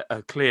there is a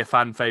clear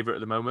fan favourite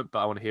at the moment, but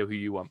I want to hear who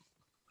you want.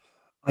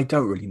 I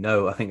don't really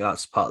know. I think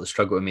that's part of the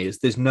struggle with me is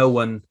there's no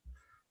one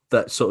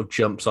that sort of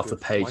jumps off the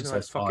page and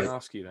says,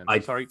 ask you then?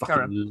 I'd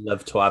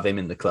love to have him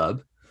in the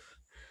club.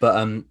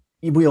 But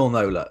we all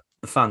know that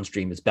the fans'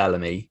 dream is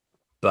Bellamy,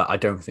 but I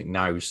don't think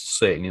now's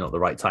certainly not the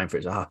right time for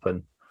it to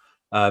happen.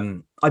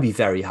 I'd be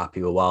very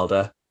happy with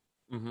Wilder.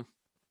 Mm-hmm.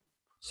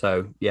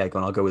 So, yeah,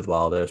 I'll go with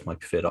Wilder as my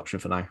preferred option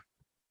for now.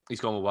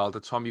 He's gone with Wilder.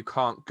 Tom, you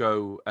can't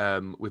go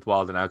with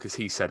Wilder now because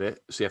he said it,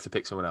 so you have to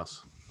pick someone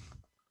else.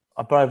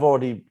 But I've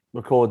already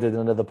recorded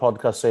another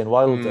podcast saying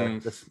Wilder.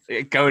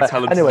 Go and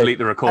tell them to delete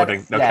the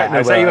recording. Say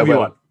whoever you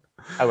want.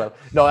 I will.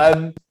 No,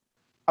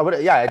 I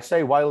would. Yeah, I'd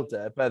say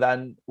Wilder. But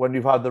then when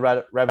you've had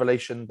the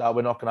revelation that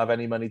we're not going to have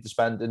any money to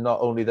spend in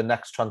not only the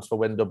next transfer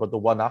window but the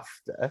one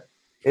after,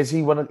 is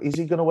he going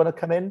to want to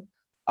come in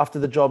after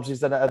the jobs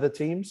he's done at other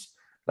teams?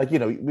 Like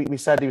we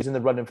said he was in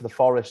the running for the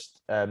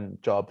Forest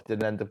job,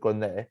 didn't end up going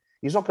there.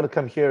 He's not going to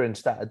come here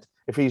instead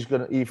if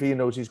he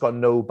knows he's got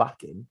no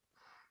backing.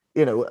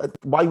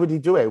 Why would he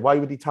do it? Why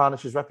would he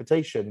tarnish his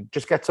reputation?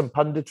 Just get some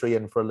punditry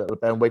in for a little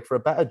bit and wait for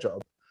a better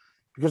job.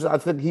 Because I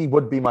think he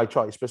would be my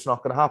choice, but it's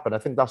not going to happen. I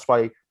think that's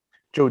why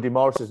Jody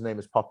Morris's name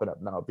is popping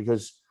up now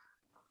because,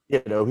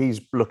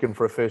 he's looking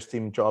for a first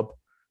team job.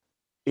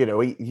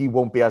 He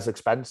won't be as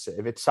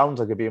expensive. It sounds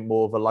like it'd be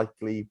more of a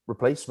likely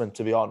replacement,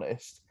 to be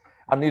honest.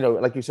 And,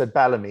 like you said,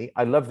 Bellamy,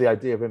 I love the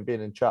idea of him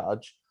being in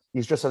charge.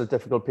 He's just had a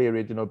difficult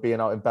period,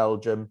 being out in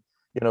Belgium.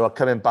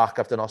 Coming back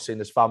after not seeing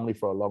his family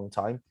for a long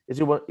time. Is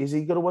he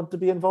going to want to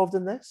be involved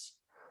in this?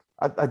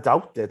 I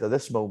doubt it at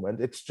this moment.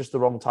 It's just the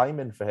wrong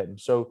timing for him.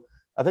 So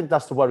I think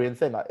that's the worrying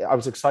thing. I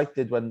was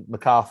excited when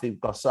McCarthy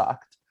got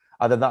sacked,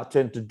 and then that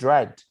turned to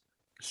dread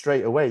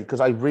straight away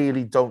because I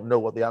really don't know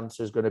what the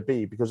answer is going to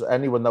be because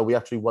anyone that we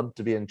actually want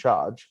to be in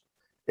charge,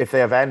 if they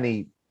have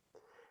any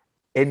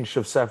inch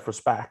of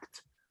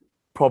self-respect,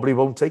 probably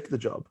won't take the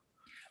job.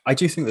 I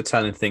do think the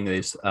telling thing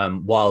is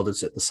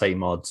Wilder's at the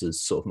same odds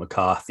as sort of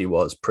McCarthy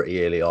was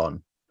pretty early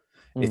on.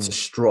 It's a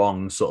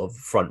strong sort of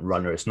front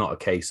runner. It's not a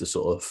case of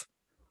sort of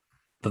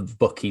the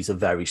bookies are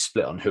very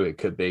split on who it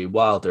could be.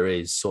 Wilder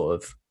is sort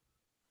of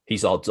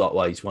he's odds up.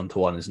 Well, he's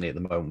 1-1, isn't he, at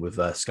the moment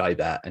with Sky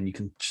Bet, and you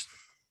can.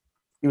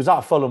 He was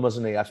at Fulham,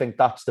 wasn't he? I think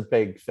that's the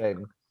big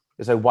thing.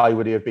 Is like why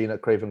would he have been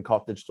at Craven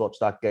Cottage to watch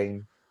that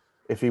game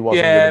if he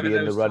wasn't going to be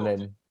in the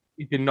running?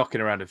 He's been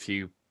knocking around a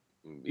few.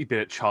 He'd been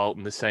at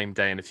Charlton the same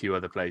day and a few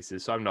other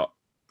places. So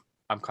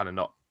I'm kind of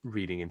not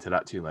reading into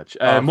that too much.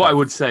 Okay. What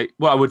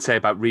I would say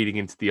about reading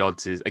into the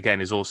odds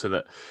is also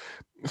that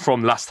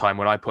from last time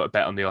when I put a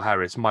bet on Neil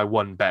Harris, my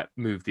one bet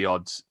moved the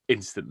odds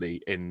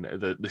instantly in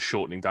the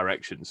shortening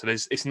direction. So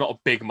it's not a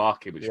big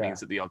market, which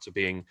means that the odds are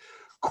being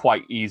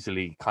quite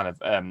easily kind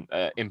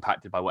of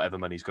impacted by whatever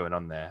money's going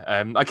on there.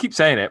 I keep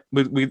saying it.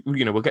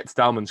 We'll get to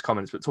Dalman's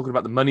comments, but talking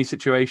about the money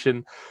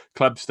situation,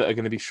 clubs that are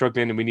going to be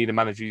struggling, and we need a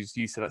manager who's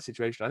used to that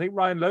situation. I think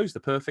Ryan Lowe's the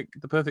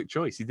perfect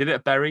choice. He did it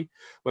at Bury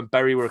when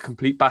Bury were a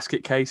complete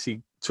basket case.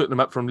 He took them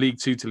up from League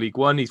Two to League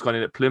One. He's gone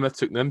in at Plymouth,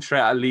 took them straight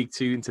out of League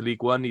Two into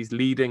League One. He's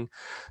leading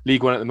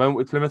League One at the moment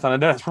with Plymouth. And I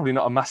know that's probably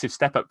not a massive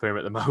step up for him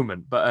at the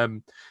moment, but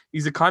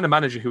he's the kind of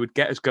manager who would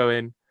get us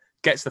going,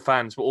 gets the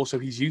fans, but also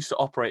he's used to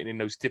operating in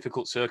those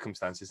difficult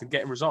circumstances and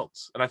getting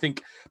results. And I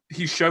think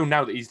he's shown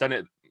now that he's done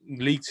it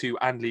League Two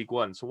and League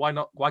One. So why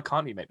not? Why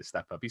can't he make the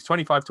step up? He's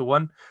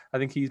 25-1. I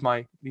think he's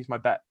my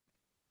bet.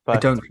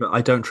 But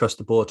I don't trust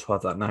the board to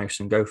have that nous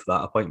and go for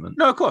that appointment.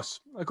 No, of course.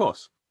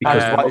 Because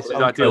it's the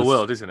ideal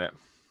world, isn't it?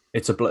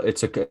 It's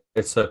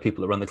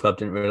people that run the club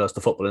didn't realise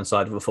the football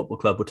inside of a football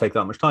club would take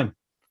that much time.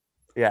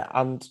 Yeah,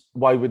 and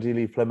why would he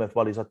leave Plymouth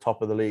while he's at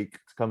top of the league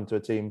to come to a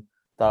team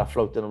that are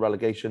floating a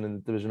relegation in the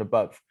division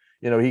above?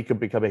 You know, he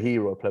could become a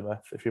hero at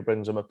Plymouth if he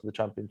brings them up to the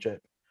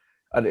Championship.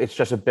 And it's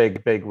just a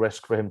big, big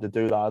risk for him to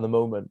do that at the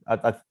moment.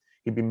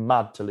 He'd be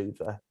mad to leave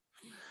there.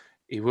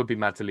 He would be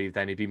mad to leave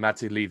then. He'd be mad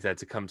to leave there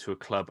to come to a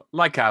club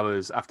like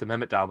ours after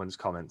Mehmet Dalman's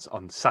comments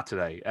on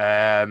Saturday.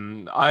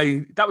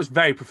 That was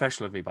very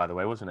professional of me, by the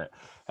way, wasn't it?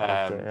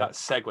 That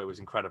segue was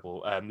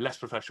incredible. Less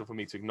professional for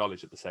me to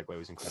acknowledge that the segue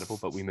was incredible,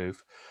 but we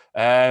move.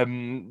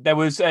 There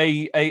was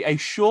a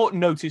short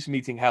notice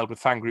meeting held with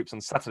fan groups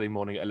on Saturday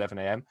morning at 11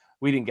 a.m.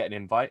 We didn't get an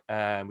invite,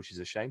 which is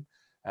a shame.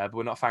 But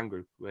we're not a fan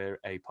group. We're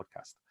a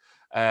podcast.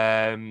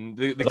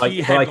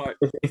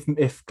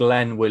 If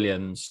Glenn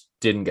Williams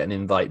didn't get an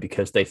invite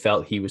because they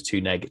felt he was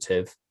too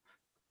negative,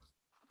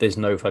 there's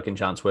no fucking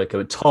chance we're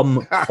going.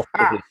 Tom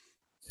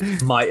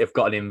might have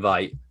got an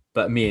invite,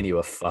 but me and you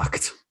are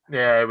fucked.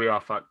 Yeah, we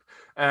are fucked.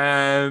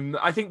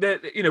 I think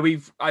that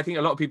I think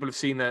a lot of people have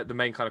seen the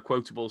main kind of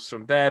quotables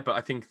from there, but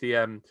I think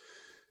the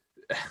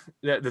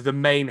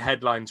main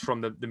headlines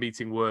from the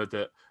meeting were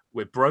that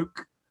we're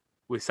broke,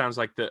 which sounds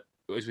like that.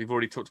 As we've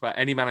already talked about,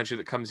 any manager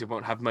that comes in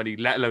won't have money,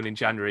 let alone in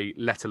January,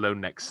 let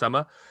alone next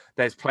summer.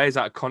 There's players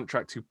out of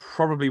contract who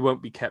probably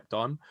won't be kept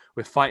on.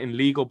 We're fighting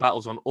legal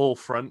battles on all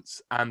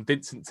fronts, and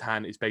Vincent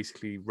Tan is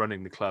basically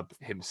running the club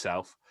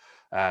himself.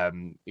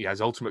 He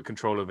has ultimate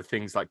control over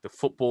things like the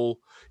football.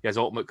 He has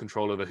ultimate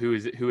control over who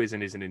is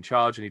and isn't in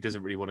charge, and he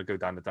doesn't really want to go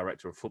down the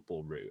director of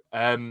football route.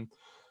 Ben,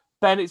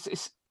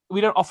 it's we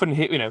don't often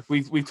hear,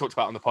 we've talked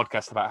about on the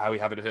podcast about how we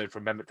haven't heard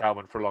from Mehmet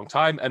Dalman for a long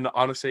time. And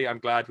honestly, I'm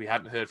glad we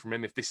hadn't heard from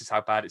him if this is how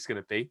bad it's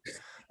going to be.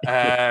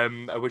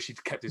 I wish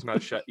he'd kept his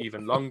mouth shut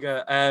even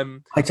longer. I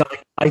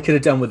could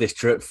have done with this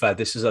drip fed.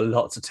 This is a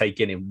lot to take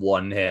in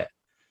one hit.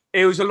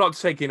 It was a lot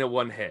to take in at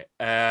one hit.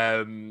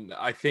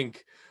 I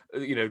think,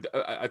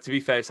 to be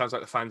fair, it sounds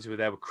like the fans who were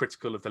there were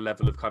critical of the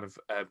level of kind of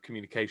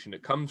communication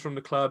that comes from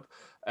the club.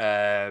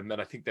 And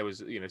I think there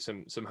was,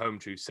 some home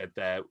truths said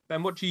there.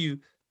 Ben, what do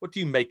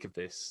you make of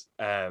this?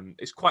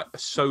 It's quite a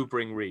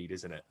sobering read,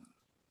 isn't it?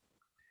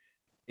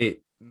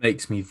 It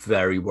makes me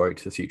very worried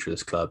for the future of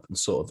this club and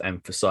sort of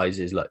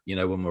emphasizes,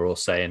 when we're all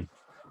saying,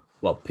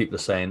 well, people are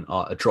saying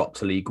a drop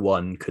to League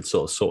One could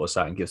sort us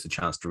out and give us a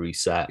chance to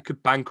reset. It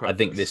could bankrupt. I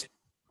think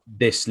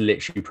this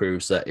literally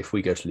proves that if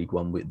we go to League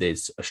One,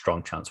 there's a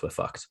strong chance we're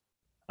fucked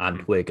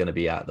and we're going to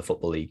be out of the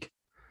Football League.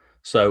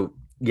 So,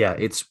 yeah,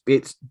 it's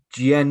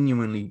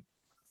genuinely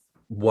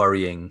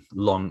worrying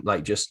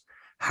just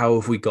how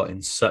have we got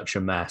in such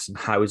a mess and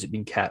how has it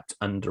been kept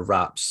under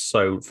wraps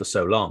for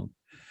so long?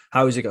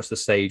 How has it got to the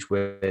stage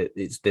where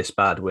it's this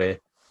bad where,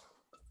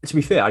 to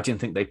be fair, I didn't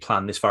think they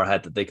planned this far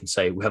ahead that they can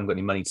say we haven't got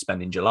any money to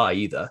spend in July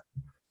either,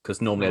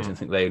 because normally I didn't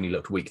think they only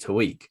looked week to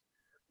week.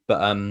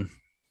 But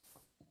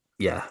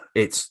yeah,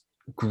 it's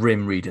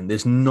grim reading.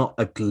 There's not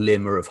a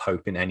glimmer of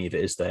hope in any of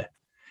it, is there?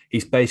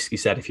 He's basically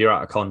said if you're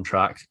out of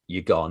contract,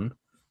 you're gone.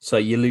 So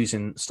you're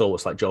losing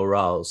stalwarts like Joel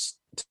Riles,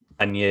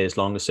 10 years,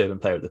 longest serving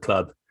player at the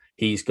club.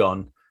 He's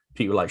gone.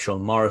 People like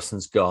Sean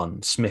Morrison's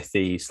gone.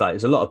 Smithy.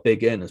 There's a lot of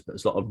big earners, but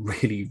there's a lot of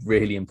really,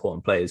 really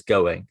important players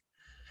going.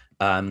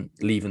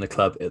 Leaving the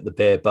club at the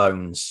bare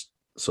bones,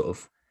 sort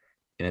of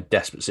in a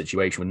desperate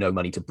situation with no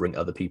money to bring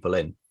other people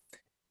in.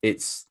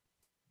 It's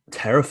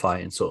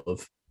terrifying, sort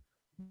of.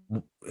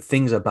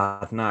 Things are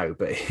bad now,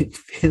 but it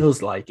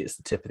feels like it's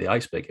the tip of the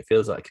iceberg. It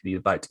feels like it could be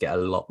about to get a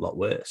lot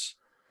worse.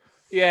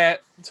 Yeah,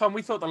 Tom,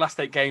 we thought the last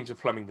 8 games were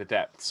plumbing the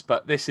depths,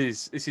 but this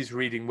is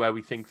reading where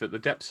we think that the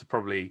depths are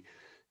probably,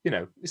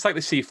 it's like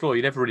the sea floor.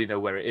 You never really know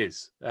where it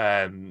is.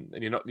 And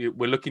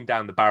we're looking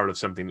down the barrel of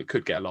something that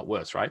could get a lot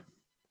worse, right?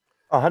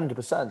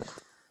 100%.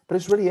 But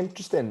it's really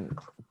interesting,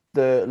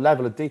 the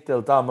level of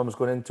detail Dalman was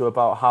going into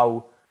about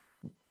how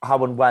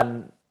and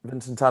when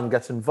Vincent Tan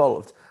gets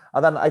involved.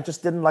 And then I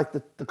just didn't like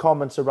the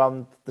comments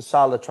around the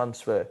Salah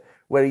transfer,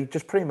 where he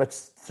just pretty much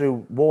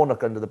threw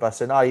Warnock under the bus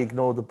and I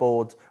ignored the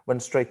board,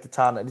 went straight to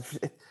Tan. And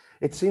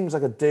it seems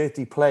like a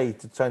dirty play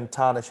to try and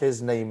tarnish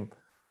his name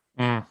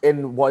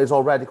in what is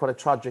already quite a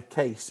tragic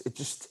case.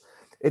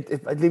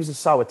 It leaves a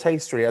sour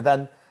taste, really. And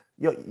then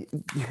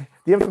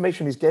the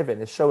information he's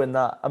given is showing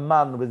that a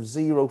man with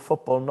zero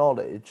football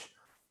knowledge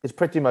is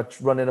pretty much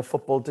running a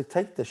football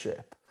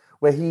dictatorship,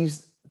 where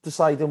he's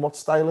deciding what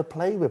style of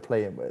play we're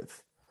playing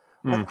with.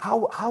 Like,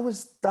 how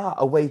is that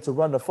a way to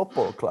run a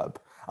football club?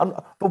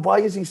 But why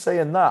is he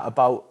saying that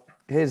about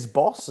his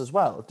boss as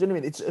well? Do you know what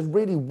I mean? It's a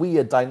really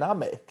weird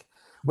dynamic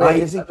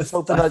Wait, is he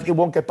so that you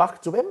won't get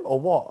back to him or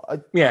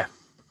what? Yeah.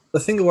 The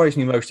thing that worries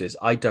me most is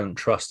I don't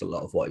trust a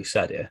lot of what he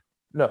said here.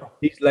 No.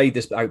 He's laid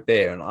this out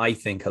there, and I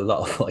think a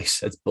lot of what he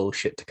said's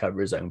bullshit to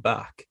cover his own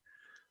back.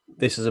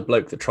 This is a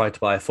bloke that tried to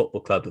buy a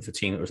football club with a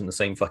team that was in the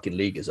same fucking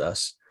league as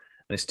us,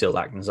 and is still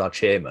acting as our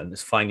chairman.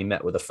 Has finally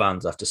met with the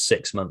fans after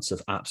 6 months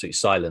of absolute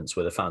silence,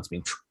 where the fans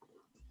been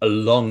a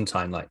long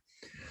time. Like,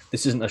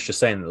 this isn't us just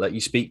saying that. Like,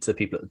 you speak to the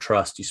people at the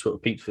trust, you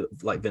speak to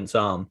like Vince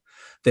Arm,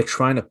 they're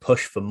trying to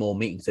push for more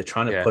meetings. They're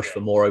trying to push for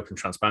more open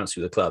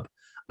transparency with the club,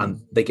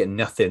 and they get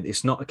nothing.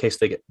 It's not a case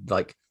they get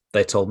like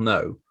they're told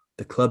no.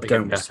 The club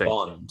don't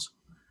respond.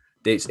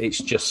 It's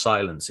just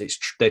silence.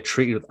 They're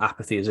treated with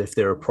apathy as if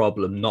they're a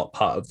problem, not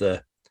part of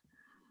the,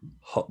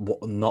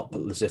 not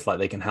as if like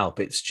they can help.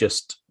 It's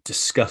just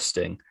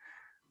disgusting.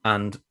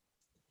 And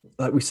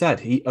like we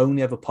said, he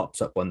only ever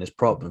pops up when there's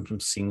problems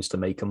and seems to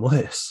make them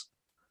worse.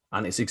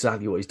 And it's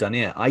exactly what he's done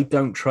here. I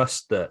don't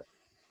trust that.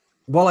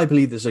 While I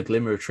believe there's a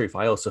glimmer of truth,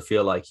 I also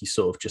feel like he's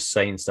sort of just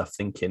saying stuff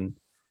thinking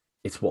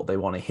it's what they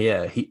want to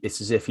hear. It's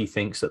as if he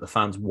thinks that the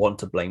fans want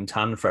to blame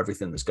Tan for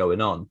everything that's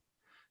going on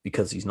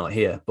because he's not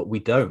here, but we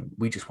don't.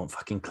 We just want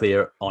fucking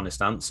clear,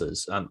 honest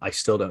answers, and I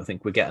still don't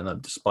think we're getting them,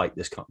 despite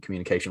this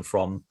communication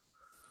from.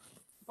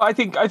 I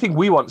think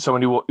we want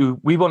someone who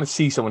we want to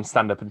see someone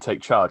stand up and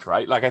take charge,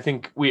 right? Like, I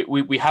think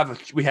we have a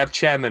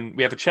chairman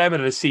and a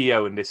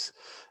CEO in this.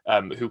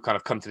 Who kind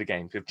of come to the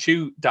games. We have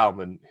Chu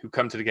Dalman who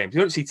come to the games.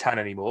 You don't see Tan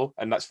anymore,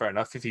 and that's fair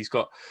enough. If he's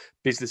got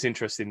business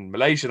interest in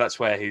Malaysia, that's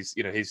where his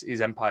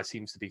empire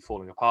seems to be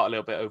falling apart a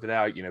little bit over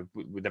there,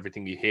 with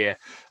everything you hear.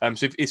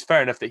 So it's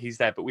fair enough that he's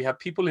there, but we have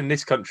people in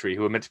this country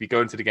who are meant to be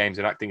going to the games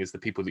and acting as the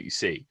people that you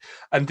see.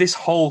 And this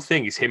whole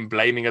thing is him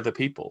blaming other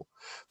people.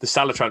 The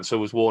Salah transfer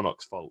was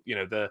Warnock's fault.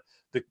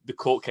 The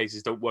court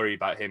cases, don't worry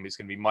about him. It's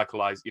going to be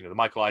Michael Isaacs. The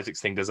Michael Isaacs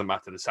thing doesn't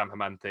matter. The Sam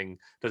Hammam thing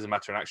doesn't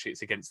matter. And actually,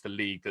 it's against the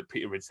league that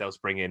Peter Ridsdale's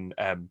bringing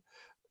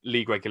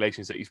league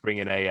regulations that he's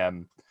bringing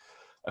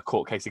a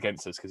court case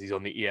against us because he's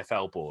on the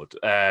EFL board.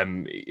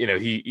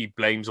 He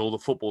blames all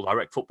the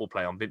direct football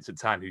play on Vincent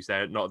Tan, who's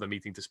there not at the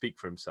meeting to speak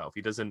for himself.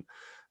 He doesn't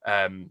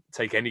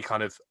take any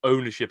kind of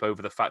ownership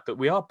over the fact that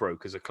we are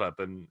broke as a club.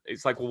 And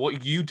it's like, well, what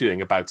are you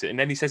doing about it? And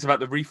then he says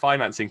about the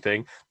refinancing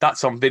thing,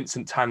 that's on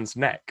Vincent Tan's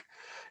neck.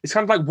 It's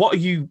kind of like, what are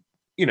you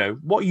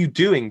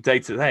doing day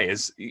to day?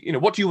 As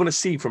what do you want to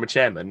see from a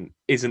chairman?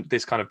 Isn't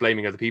this kind of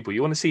blaming other people?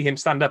 You want to see him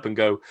stand up and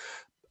go,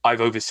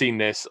 I've overseen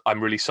this.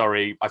 I'm really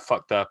sorry. I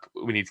fucked up.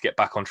 We need to get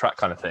back on track,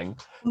 kind of thing.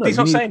 No, he's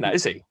not saying that,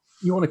 is he?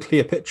 You want a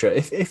clear picture.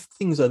 If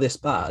things are this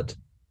bad,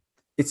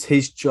 it's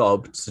his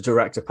job to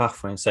direct a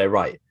pathway and say,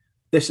 right,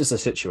 this is the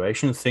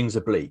situation. Things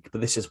are bleak,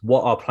 but this is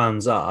what our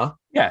plans are.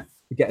 Yeah.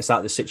 To get us out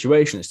of this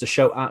situation. It's to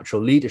show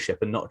actual leadership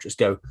and not just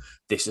go,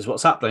 this is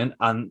what's happening.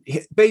 And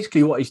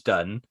basically what he's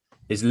done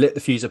is lit the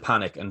fuse of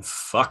panic and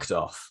fucked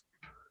off.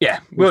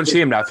 Yeah, we won't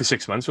see him now for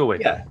 6 months, will we?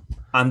 Yeah.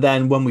 And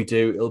then when we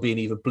do, it'll be an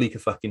even bleaker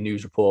fucking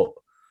news report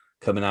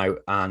coming out,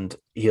 and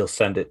he'll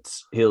tell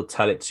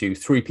it to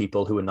 3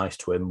 people who are nice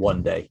to him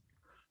one day,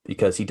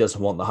 because he doesn't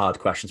want the hard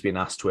questions being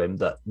asked to him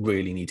that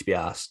really need to be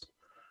asked.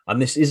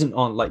 And this isn't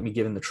on like me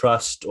giving the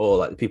trust or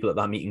like the people at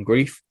that meeting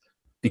grief,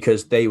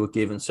 because they were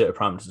given certain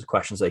parameters of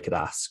questions they could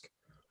ask.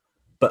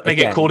 But they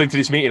get called into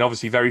this meeting,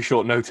 obviously, very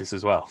short notice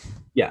as well.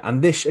 Yeah,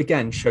 and this,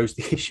 again, shows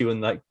the issue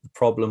and like the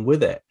problem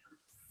with it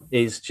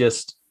is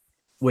just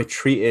we're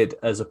treated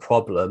as a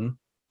problem,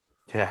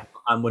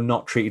 and we're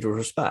not treated with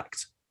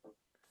respect.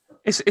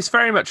 It's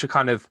very much a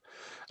kind of,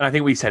 and I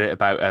think we said it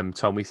about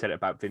Tom, we said it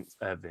about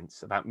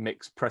Vince, about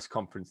Mick's press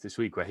conference this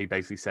week, where he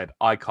basically said,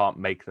 I can't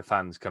make the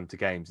fans come to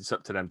games. It's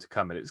up to them to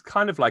come. And it's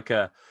kind of like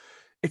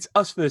it's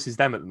us versus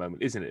them at the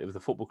moment, isn't it, with the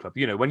football club?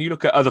 When you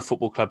look at other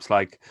football clubs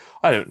like,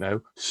 I don't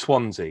know,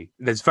 Swansea,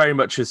 there's very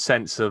much a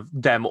sense of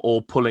them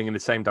all pulling in the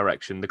same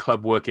direction, the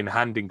club working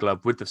hand in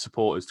glove with the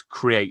supporters to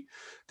create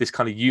this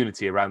kind of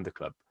unity around the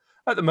club.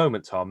 At the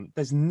moment, Tom,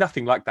 there's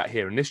nothing like that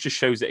here, and this just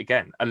shows it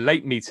again. A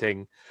late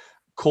meeting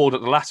called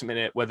at the last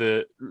minute,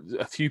 whether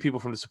a few people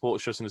from the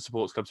supporters trust and the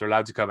supporters clubs are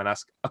allowed to come and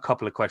ask a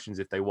couple of questions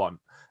if they want.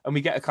 And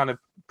we get a kind of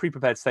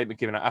pre-prepared statement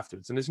given out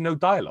afterwards, and there's no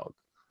dialogue.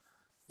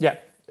 Yeah.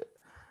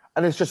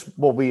 And it's just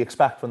what we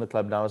expect from the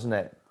club now, isn't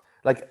it?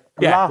 Like,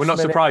 we're not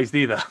surprised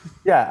either.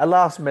 Yeah, a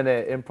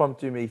last-minute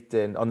impromptu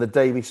meeting on the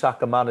day we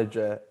sack a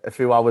manager a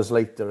few hours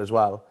later as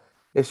well.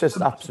 It's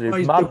just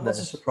absolute madness. It was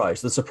a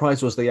surprise. The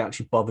surprise was they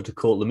actually bothered to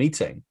call the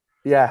meeting.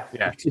 Yeah.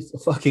 It's just a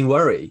fucking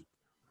worry.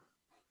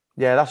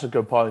 Yeah, that's a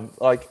good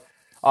point. Like,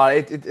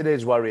 it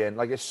is worrying.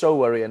 Like, it's so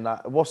worrying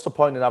that what's the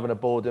point in having a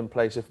board in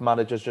place if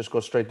managers just go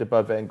straight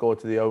above it and go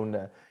to the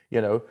owner?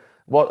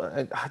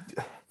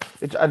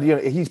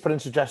 He's putting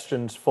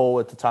suggestions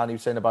forward to Tan. He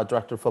was saying about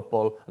director of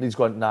football, and he's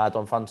going, nah, I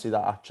don't fancy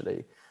that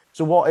actually.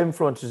 So what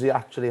influence is he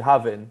actually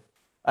having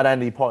at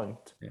any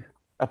point,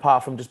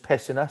 apart from just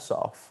pissing us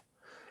off?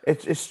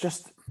 It's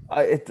just,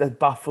 it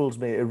baffles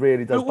me. It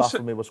really does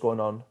baffle me what's going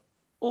on.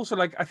 Also,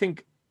 like, I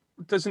think,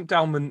 doesn't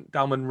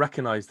Dalman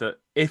recognise that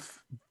if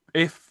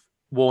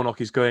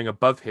Warnock is going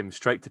above him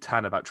straight to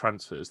Tan about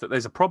transfers, that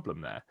there's a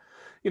problem there.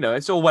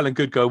 It's all well and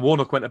good going,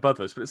 Warnock went above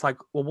us, but it's like,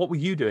 well, what were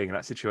you doing in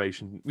that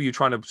situation? Were you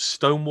trying to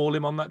stonewall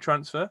him on that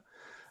transfer?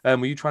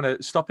 Were you trying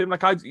to stop him?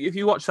 If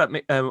you watch that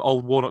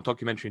old Warnock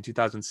documentary in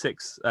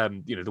 2006,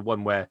 the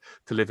one where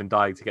To Live and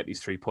Die to get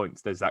these 3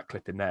 points, there's that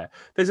clip in there.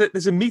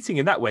 There's a meeting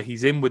in that where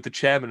he's in with the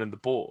chairman and the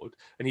board,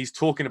 and he's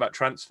talking about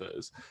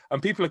transfers,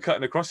 and people are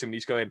cutting across him, and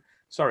he's going,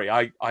 sorry,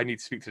 I need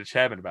to speak to the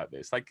chairman about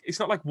this. Like, it's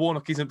not like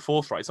Warnock isn't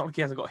forthright. It's not like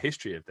he hasn't got a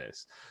history of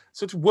this.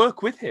 So to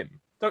work with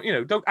him.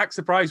 Don't act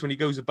surprised when he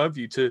goes above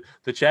you to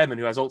the chairman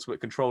who has ultimate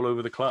control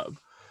over the club.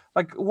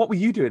 Like, what were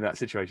you doing in that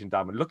situation,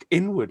 Damon? Look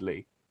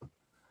inwardly.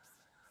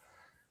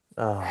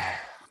 I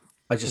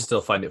just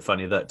still find it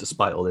funny that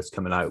despite all this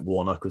coming out,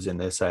 Warnock was in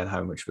there saying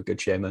how much of a good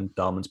chairman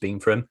Darman's been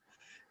for him.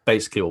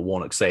 Basically, what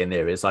Warnock's saying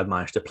there is, I've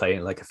managed to play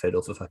in like a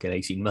fiddle for fucking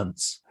 18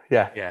 months.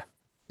 Yeah.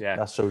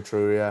 That's so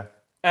true, yeah.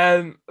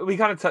 We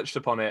kind of touched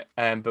upon it,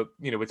 but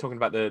we're talking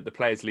about the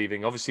players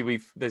leaving.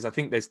 Obviously,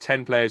 there's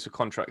 10 players with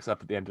contracts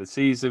up at the end of the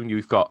season.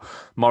 You've got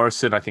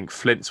Morrison, I think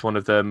Flint's one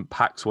of them,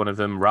 Pack's one of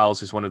them,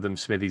 Rowles is one of them,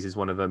 Smithies is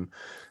one of them.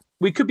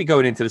 We could be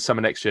going into the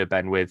summer next year,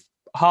 Ben, with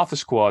half a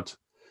squad,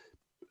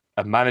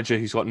 a manager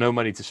who's got no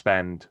money to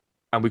spend,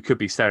 and we could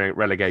be staring at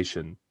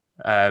relegation.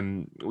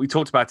 We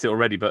talked about it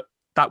already, but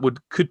that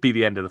could be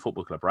the end of the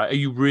football club, right? Are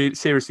you really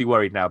seriously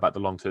worried now about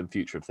the long-term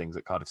future of things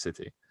at Cardiff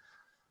City?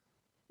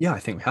 Yeah, I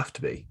think we have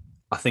to be.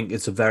 I think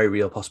it's a very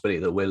real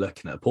possibility that we're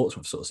looking at a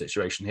Portsmouth sort of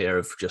situation here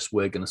of just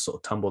we're going to sort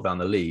of tumble down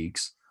the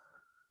leagues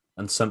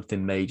and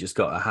something may just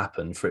got to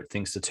happen for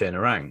things to turn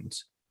around.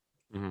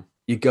 Mm-hmm.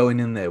 You're going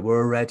in there.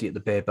 We're already at the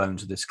bare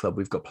bones of this club.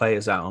 We've got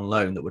players out on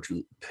loan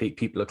that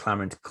people are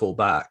clamoring to call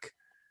back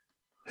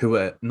who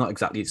are not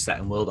exactly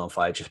setting world on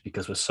fire just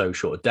because we're so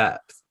short of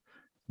depth.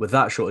 With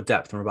that short of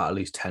depth, we're about at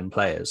least 10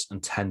 players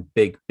and 10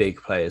 big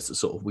players that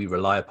sort of we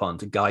rely upon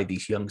to guide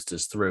these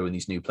youngsters through and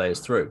these new players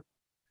through.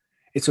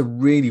 It's a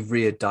really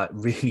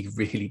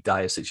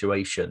dire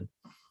situation.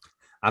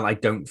 And I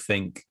don't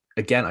think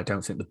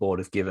the board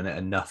have given it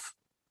enough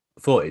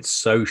thought. It's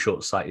so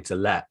short-sighted to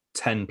let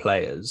 10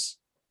 players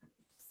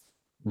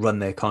run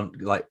their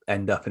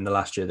end up in the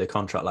last year of their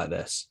contract like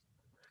this.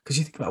 Because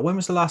you think about when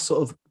was the last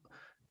sort of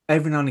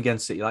every now and again,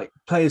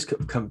 players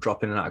come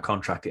drop in and out of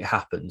contract, it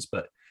happens,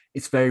 but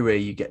it's very rare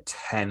you get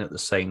 10 at the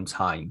same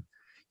time.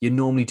 You're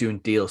normally doing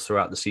deals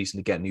throughout the season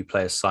to get new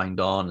players signed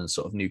on and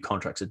sort of new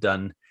contracts are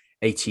done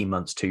 18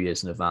 months, 2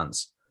 years in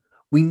advance.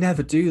 We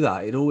never do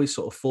that. It always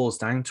sort of falls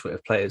down to it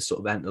if players sort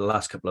of enter the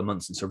last couple of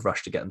months and sort of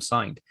rush to get them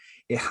signed.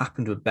 It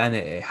happened with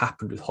Bennett. It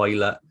happened with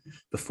Hoylett.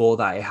 Before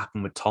that, it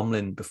happened with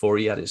Tomlin before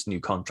he had his new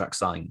contract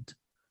signed.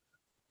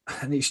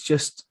 And it's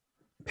just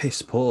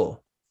piss poor.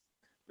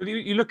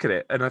 You look at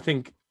it, and I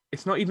think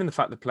it's not even the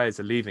fact that players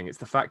are leaving. It's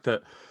the fact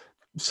that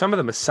some of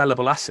them are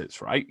sellable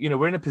assets, right?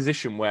 We're in a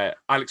position where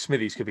Alex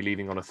Smithies could be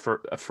leaving on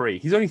a free.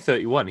 He's only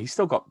 31. He's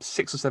still got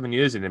 6 or 7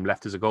 years in him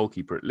left as a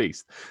goalkeeper at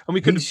least. And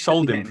we could have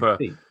sold him for...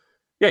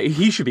 Yeah,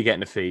 he should be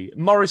getting a fee.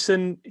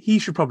 Morrison, he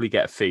should probably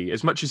get a fee.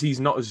 As much as he's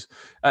not as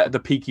at the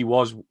peak he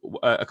was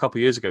a couple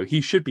of years ago,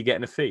 he should be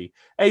getting a fee.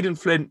 Aidan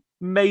Flint,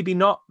 maybe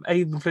not.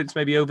 Aidan Flint's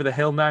maybe over the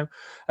hill now.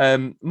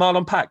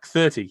 Marlon Pack,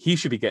 30, he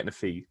should be getting a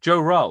fee.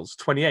 Joe Rowles,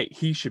 28,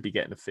 he should be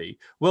getting a fee.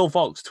 Will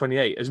Vaulks,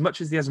 28, as much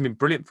as he hasn't been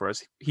brilliant for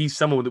us, he's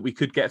someone that we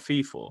could get a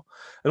fee for.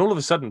 And all of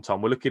a sudden, Tom,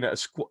 we're looking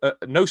at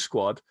no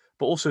squad,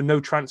 but also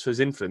no transfers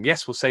in for them.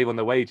 Yes, we'll save on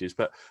their wages,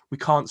 but we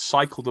can't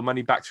cycle the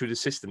money back through the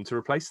system to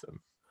replace them.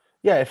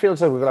 Yeah, it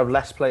feels like we're going to have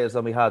less players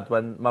than we had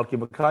when Malky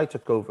Mackay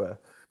took over.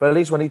 But at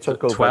least when he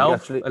took over...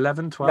 12,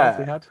 11, 12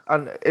 we had.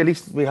 And at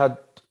least we had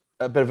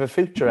a bit of a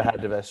future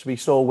ahead of us. We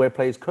saw where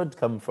players could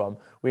come from.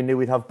 We knew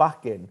we'd have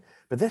backing.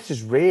 But this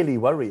is really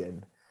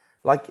worrying.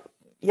 I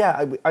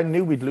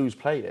knew we'd lose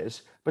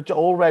players, but you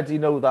already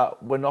know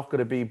that we're not going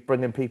to be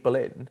bringing people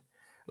in.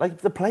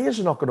 The players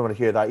are not going to want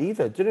to hear that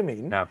either. Do you know what I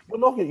mean? No.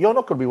 You're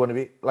not going to want to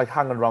be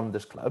hanging around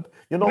this club.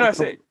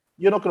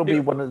 You're not going to be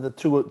one of the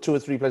two or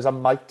three players that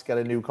might get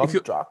a new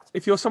contract.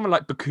 If you're someone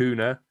like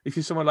Bakuna, if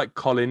you're someone like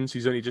Collins,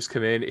 who's only just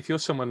come in, if you're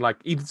someone like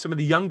even some of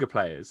the younger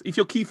players, if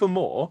you're Kiefer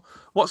Moore,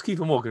 what's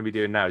Kiefer Moore going to be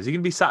doing now? Is he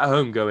going to be sat at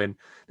home going,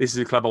 this is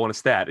a club I want to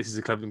stay at, this is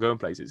a club I'm going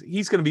places?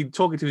 He's going to be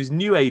talking to his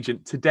new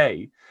agent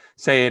today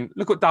saying,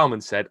 look what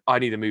Dalman said, I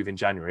need a move in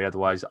January,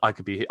 otherwise I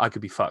could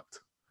be fucked.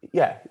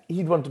 Yeah,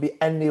 he'd want to be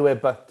anywhere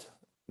but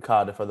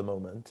Cardiff at the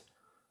moment.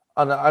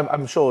 And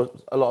I'm sure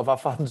a lot of our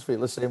fans feel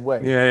the same way.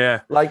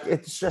 Yeah.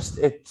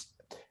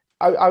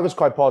 I was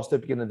quite positive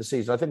at the beginning of the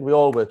season. I think we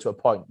all were to a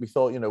point. We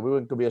thought, we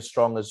weren't going to be as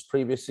strong as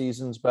previous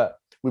seasons, but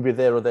we'd be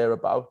there or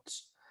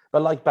thereabouts.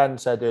 But like Ben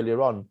said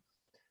earlier on,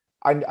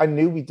 I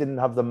knew we didn't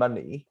have the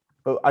money,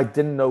 but I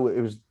didn't know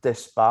it was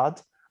this bad.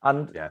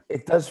 And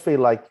It does feel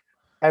like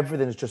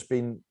everything's just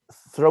been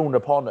thrown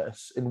upon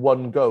us in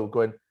one go,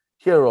 going,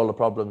 here are all the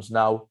problems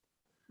now,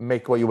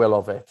 make what you will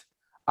of it.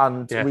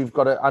 And we've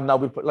got to, and now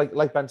we put,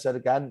 like Ben said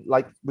again,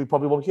 we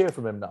probably won't hear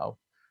from him now.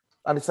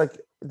 And it's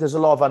there's a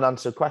lot of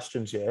unanswered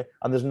questions here,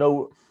 and there's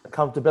no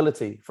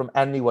accountability from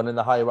anyone in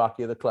the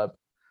hierarchy of the club.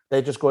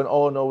 They're just going,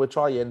 oh no, we're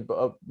trying,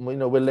 but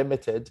we're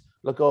limited.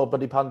 Look, oh,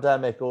 bloody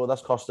pandemic, oh,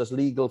 that's cost us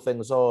legal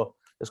things, oh,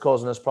 it's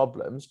causing us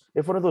problems.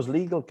 If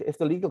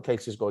the legal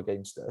cases go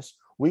against us,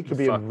 we could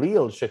be in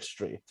real shit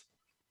street.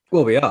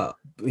 Well, we are.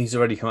 He's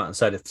already come out and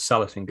said if the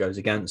Salatin goes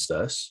against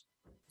us,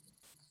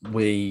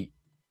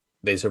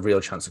 there's a real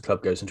chance the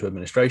club goes into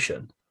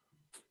administration.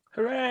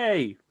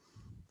 Hooray!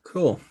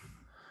 Cool.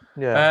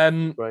 Yeah.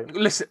 Right.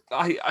 Listen,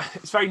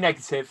 it's very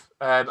negative.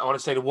 I want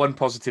to say the one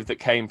positive that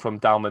came from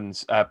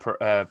Dalman's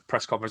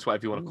press conference,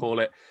 whatever you want to call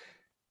it.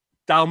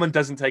 Dalman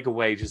doesn't take a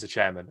wage as a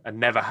chairman and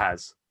never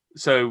has.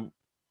 So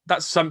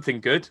that's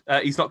something good.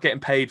 He's not getting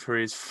paid for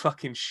his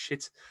fucking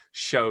shit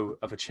show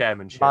of a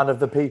chairmanship. Man of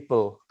the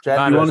people.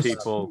 Man of the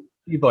people.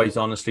 You boys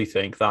honestly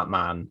think that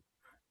man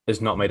has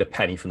not made a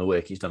penny from the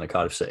work he's done at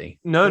Cardiff City?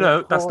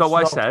 No, that's not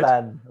what I said.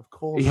 Ben. Of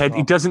course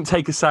he doesn't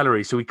take a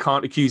salary, so we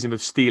can't accuse him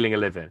of stealing a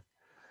living.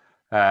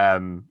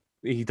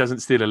 He doesn't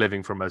steal a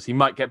living from us. He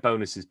might get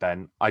bonuses,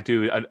 Ben. I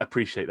do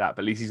appreciate that,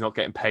 but at least he's not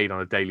getting paid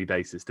on a daily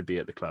basis to be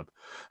at the club.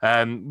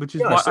 Which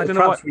is why I don't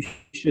know what we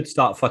should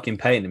start fucking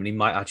paying him, and he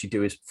might actually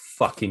do his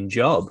fucking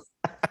job.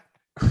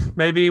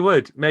 Maybe he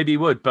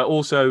would, but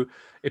also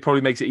it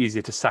probably makes it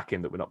easier to sack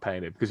him that we're not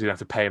paying him because we don't have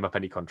to pay him up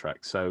any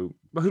contract. So,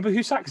 but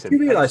who sacks him? You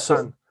realise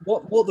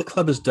what the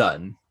club has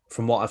done,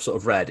 from what I've sort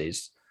of read,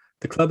 is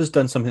the club has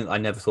done something that I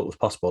never thought was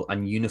possible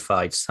and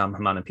unified Sam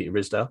Hammam and Peter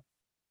Ridsdale.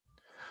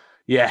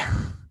 Yeah.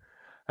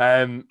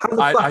 When I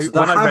read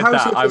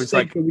that, I was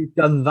like, "We've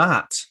done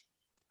that."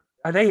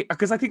 Are they?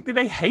 Because I think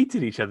they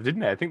hated each other,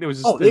 didn't they? I think there was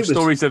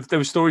stories of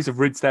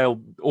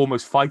Ridsdale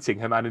almost fighting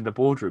Hammam in the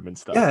boardroom and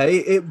stuff. Yeah,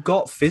 it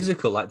got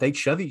physical. Like they'd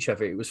shove each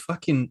other. It was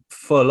fucking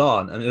full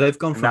on, and they've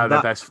gone from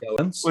that.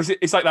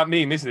 It's like that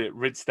meme, isn't it?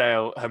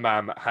 Ridsdale,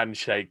 Hammam,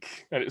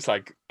 handshake, and it's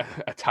like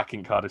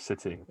attacking Cardiff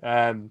City.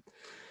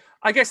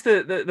 I guess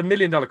the $1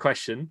 million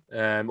question,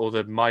 or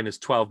the minus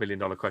 $12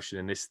 million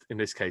question in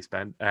this case,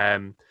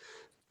 Ben.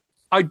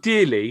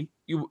 Ideally,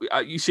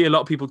 you see a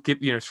lot of people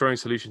throwing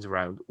solutions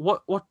around.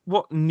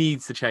 What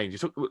needs to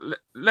change?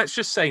 Let's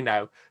just say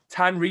now,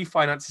 Tan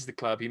refinances the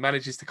club. He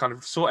manages to kind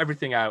of sort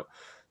everything out.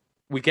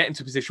 We get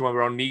into a position where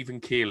we're on an even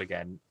keel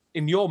again.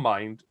 In your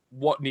mind,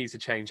 what needs to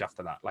change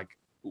after that? Like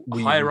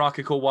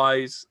hierarchical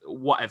wise,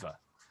 whatever.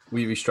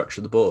 We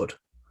restructure the board.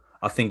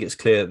 I think it's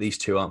clear that these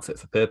two aren't fit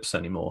for purpose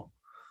anymore.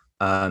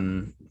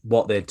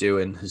 What they're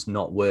doing has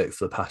not worked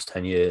for the past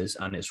 10 years,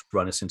 and it's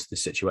run us into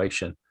this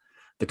situation.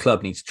 The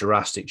club needs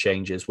drastic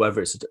changes,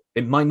 whether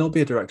it might not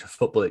be a director of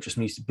football, it just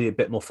needs to be a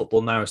bit more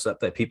football now, so that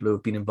there are people who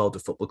have been involved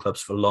with football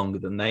clubs for longer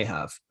than they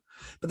have.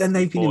 But then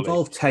they've been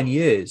involved 10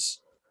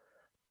 years.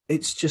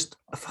 It's just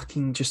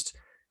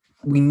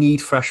we need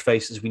fresh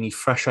faces, we need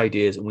fresh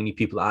ideas, and we need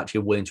people that actually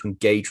are willing to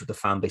engage with the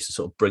fan base to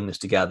sort of bring this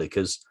together,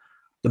 because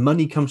the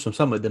money comes from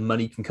somewhere. The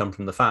money can come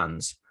from the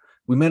fans.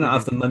 We may not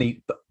have the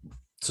money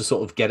to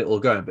sort of get it all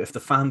going, but if the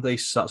fan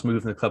base starts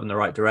moving the club in the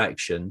right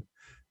direction,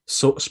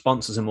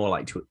 sponsors are more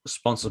likely to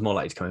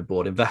come on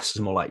board. Investors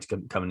are more likely to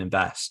come and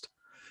invest.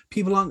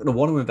 People aren't going to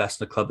want to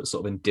invest in a club that's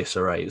sort of in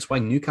disarray. It's why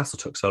Newcastle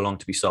took so long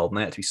to be sold, and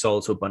they had to be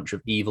sold to a bunch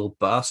of evil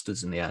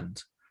bastards in the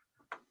end.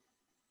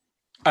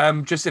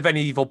 Just if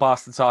any evil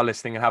bastards are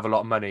listening and have a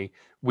lot of money,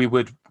 we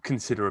would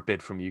consider a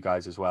bid from you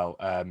guys as well.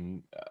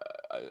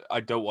 I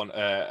don't want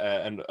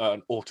an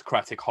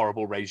autocratic,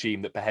 horrible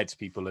regime that beheads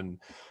people and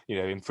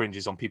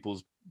infringes on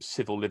people's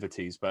civil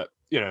liberties. But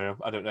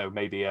I don't know,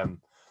 maybe a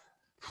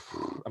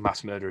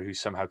mass murderer who's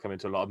somehow come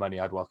into a lot of money,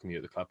 I'd welcome you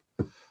at the club.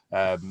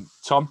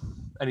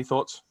 Tom, any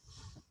thoughts?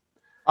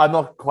 I'm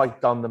not quite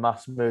down the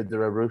mass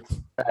murderer route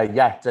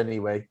yet,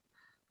 anyway.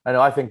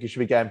 I think you should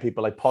be getting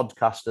people like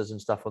podcasters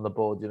and stuff on the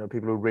board.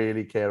 People who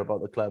really care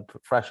about the club,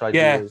 fresh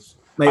ideas.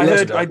 Yeah. I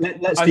heard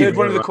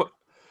one of the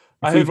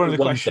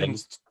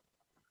questions.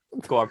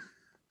 Go on.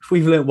 If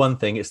we've learned one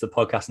thing, it's that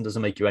podcasting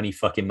doesn't make you any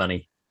fucking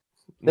money.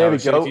 There we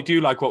go. If you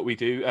do like what we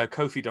do,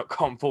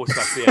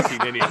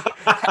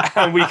 kofi.com/BSC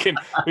and we can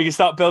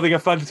start building a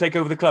fund to take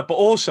over the club. But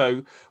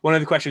also, one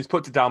of the questions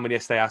put to Dalman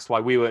yesterday asked why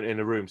we weren't in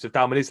the room. So if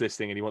Dalman is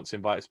listening and he wants to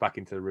invite us back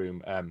into the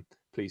room,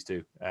 please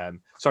do.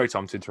 Sorry,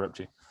 Tom, to interrupt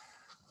you.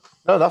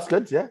 No, that's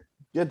good. Yeah,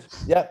 good.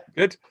 Yeah,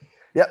 good.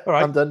 Yeah, all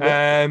right. I'm done.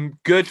 Yeah.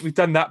 Good. We've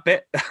done that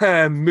bit.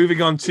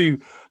 Moving on to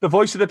the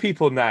voice of the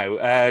people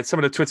now. Some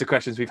of the Twitter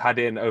questions we've had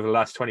in over the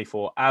last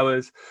 24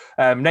 hours.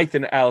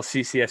 Nathan L.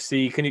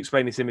 CCFC, can you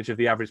explain this image of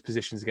the average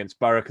positions against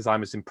Borough? Because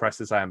I'm as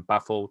impressed as I am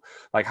baffled.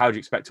 Like, how do you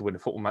expect to win a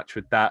football match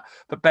with that?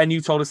 But Ben, you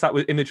told us that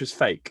image was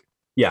fake.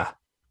 Yeah.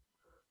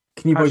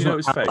 Can you boys know it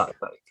was fake?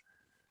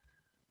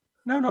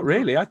 No, not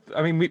really. I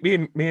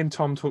mean, me and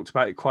Tom talked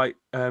about it quite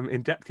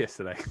in depth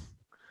yesterday.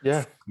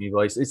 Yeah, you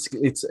guys,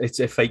 it's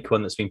a fake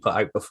one that's been put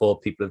out before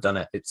people have done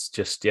it. It's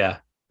just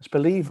it's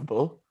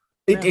believable.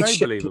 It's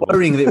believable.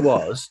 Worrying that it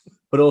was,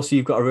 but also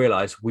you've got to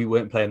realise we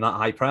weren't playing that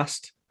high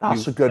pressed.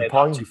 That's a good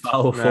point. Too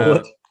far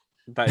forward.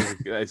 That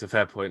is a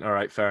fair point. All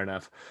right, fair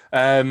enough.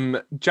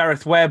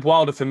 Jareth Webb,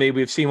 Wilder for me.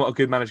 We've seen what a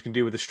good manager can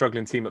do with a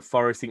struggling team at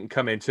Forest. He can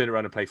come in, turn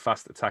around and play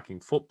fast attacking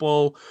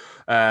football.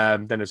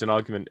 Then there's an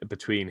argument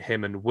between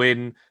him and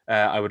Wynn.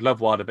 I would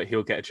love Wilder, but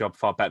he'll get a job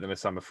far better than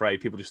this, I'm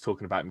afraid. People just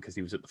talking about him because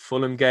he was at the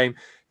Fulham game.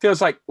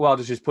 Feels like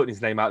Wilder's just putting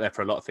his name out there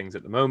for a lot of things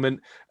at the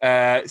moment.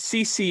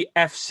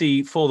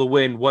 CCFC for the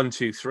win,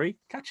 1-2-3.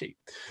 Catchy.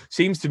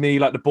 Seems to me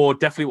like the board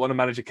definitely want a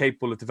manager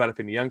capable of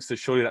developing the youngsters.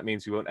 Surely that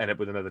means we won't end up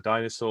with another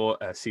dinosaur.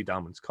 See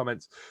Dalman's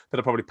comments. But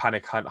I'll probably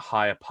panic hunt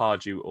hire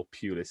Pardew or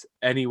Pulis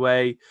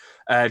anyway.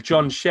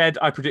 John Shed,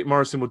 I predict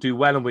Morrison will do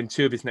well and win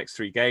 2 of his next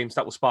 3 games.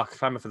 That will spark a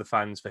clamour for the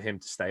fans for him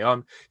to stay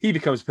on. He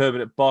becomes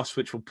permanent boss,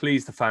 which will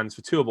please the fans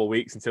for 2 or more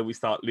weeks until we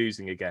start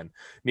losing again.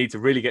 Need to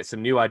really get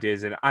some new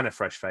ideas in and a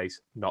fresh face,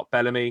 not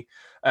Bellamy.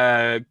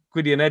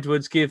 Gideon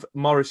Edwards, give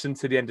Morrison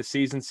to the end of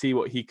season, see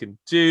what he can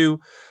do.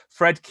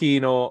 Fred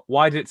Keenor,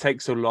 why did it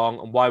take so long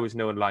and why was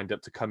no one lined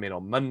up to come in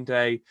on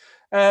Monday?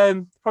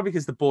 Probably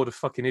because the board are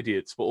fucking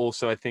idiots, but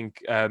also I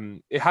think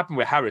it happened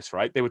with Harris,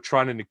 right? They were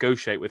trying to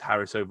negotiate with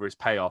Harris over his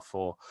payoff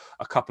for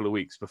a couple of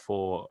weeks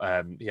before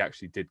he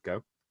actually did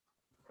go.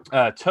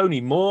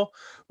 Tony Moore,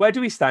 where do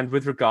we stand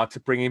with regard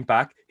to bringing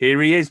back,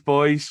 here he is,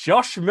 boys,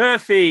 Josh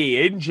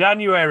Murphy in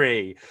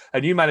January?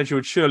 A new manager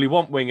would surely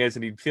want wingers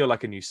and he'd feel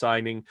like a new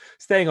signing.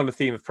 Staying on the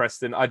theme of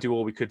Preston, I'd do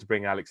all we could to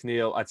bring Alex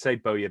Neil. I'd say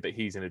Bowyer, but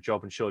he's in a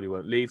job and surely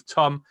won't leave.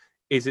 Tom,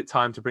 is it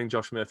time to bring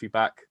Josh Murphy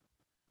back?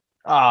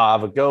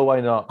 Have a go,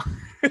 why not?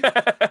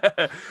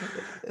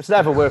 It's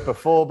never worked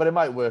before, but it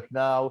might work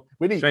now.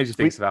 Stranger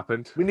things have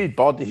happened. We need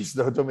bodies,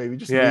 though, don't we? We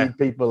just need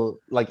people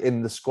like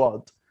in the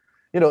squad.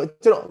 You know,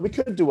 we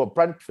could do what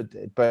Brentford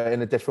did, but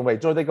in a different way.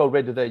 Don't they go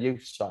rid of their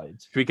youth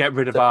side? Should we get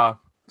rid of our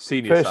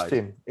senior first side?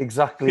 Team?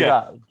 Exactly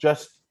that.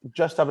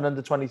 Just have an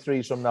under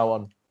 23s from now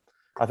on.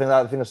 I think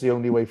that's the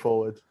only way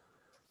forward.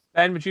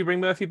 Ben, would you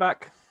bring Murphy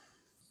back?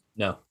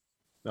 No.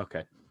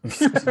 Okay.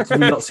 Did we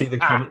not see the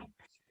comment?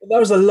 That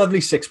was a lovely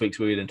 6 weeks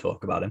where we didn't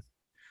talk about him.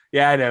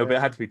 Yeah, I know, but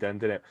it had to be done,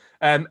 didn't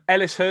it?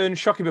 Ellis Hearn,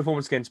 shocking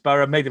performance against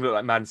Borough, made him look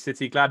like Man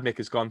City. Glad Mick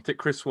has gone. Think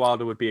Chris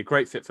Wilder would be a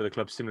great fit for the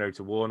club, similar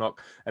to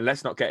Warnock. And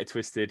let's not get it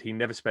twisted. He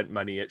never spent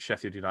money at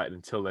Sheffield United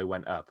until they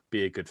went up.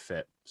 Be a good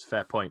fit. It's a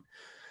fair point.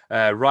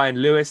 Ryan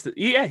Lewis,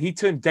 he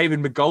turned David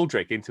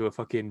McGoldrick into a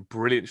fucking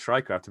brilliant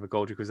striker after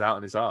McGoldrick was out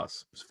on his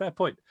arse. It's a fair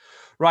point.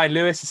 Ryan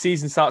Lewis, the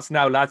season starts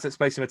now, lads. Let's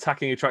play some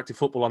attacking, attractive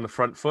football on the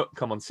front foot.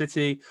 Come on,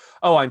 City.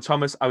 Oh, I'm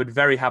Thomas. I would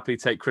very happily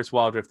take Chris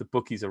Wilder if the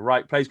bookies are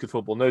right. Plays good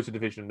football, knows the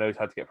division, knows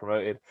how to get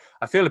promoted.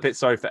 I feel a bit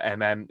sorry for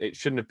MM. It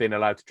shouldn't have been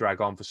allowed to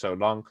drag on for so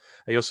long.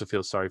 I also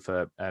feel sorry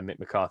for Mick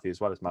McCarthy as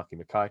well as Malky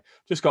Mackay.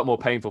 Just got more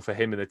painful for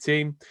him and the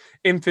team.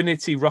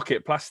 Infinity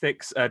Rocket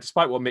Plastics.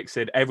 Despite what Mick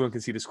said, everyone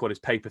can see the squad is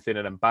paper thin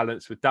and unbalanced.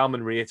 With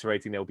Dalman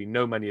reiterating there will be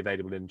no money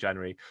available in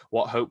January,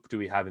 what hope do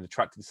we have in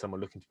attracting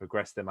someone looking to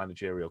progress their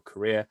managerial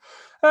career?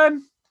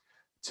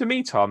 To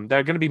me, Tom, there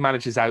are going to be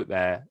managers out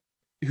there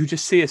who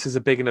just see us as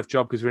a big enough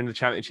job because we're in the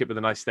Championship with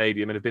a nice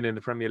stadium and have been in the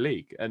Premier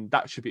League, and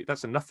that's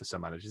enough for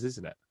some managers,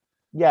 isn't it?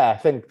 Yeah, I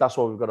think that's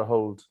what we've got to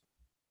hold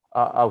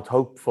out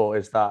hope for,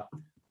 is that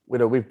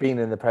we've been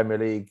in the Premier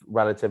League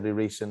relatively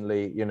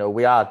recently.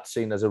 We are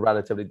seen as a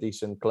relatively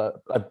decent club,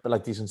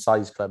 like decent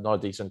sized club, not a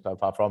decent club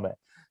far from it,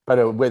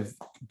 but with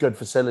good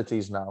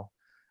facilities now,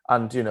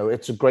 and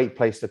it's a great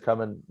place to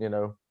come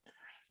and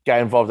get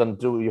involved and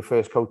do your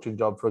first coaching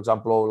job, for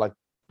example, or like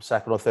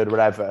second or third,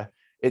 whatever.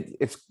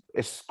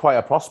 It's quite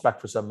a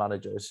prospect for some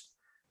managers.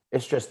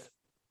 It's just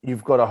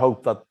you've got to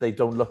hope that they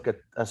don't look at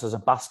us as a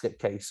basket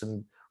case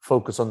and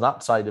focus on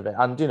that side of it.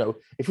 And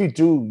if you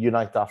do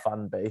unite that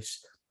fan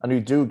base and you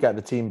do get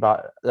the team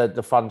back,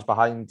 the fans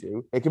behind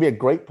you, it can be a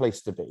great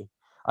place to be.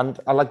 And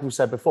like we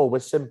said before, we're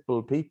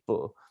simple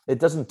people. It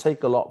doesn't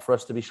take a lot for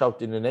us to be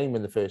shouting your name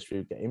in the first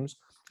few games.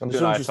 And as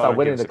soon as you start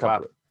winning the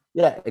cup,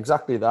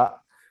 exactly that.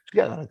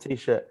 Get that on a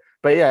t-shirt.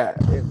 But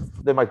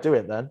they might do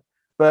it then.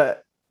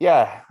 But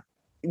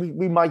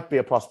we might be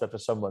a prospect for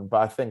someone,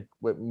 but I think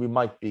we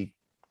might be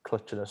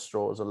clutching at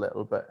straws a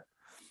little bit.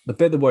 The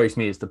bit that worries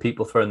me is the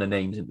people throwing their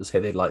names in to say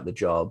they'd like the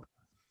job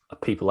are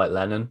people like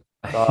Lennon.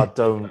 Oh,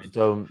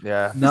 don't,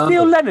 yeah. No.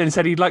 Neil Lennon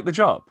said he'd like the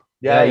job.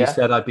 Yeah, he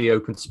said I'd be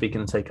open to speaking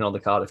and taking on the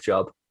Cardiff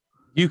job.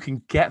 You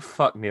can get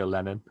fucked, Neil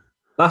Lennon.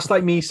 That's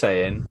like me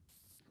saying,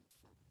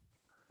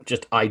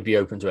 just I'd be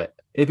open to it.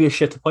 It'd be a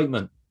shit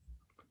appointment.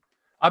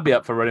 I'd be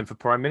up for running for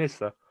Prime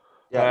Minister.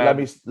 Yeah,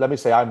 let me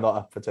say I'm not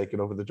up for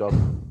taking over the job.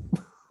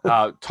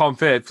 Tom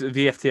Phillips,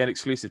 VFTN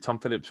exclusive. Tom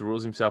Phillips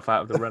rules himself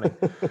out of the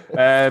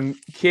running.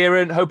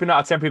 Kieran, hoping that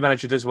our temporary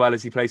manager does well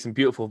as he plays some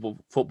beautiful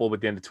football with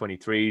the under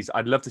 23s.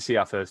 I'd love to see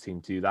our first team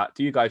do that.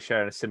 Do you guys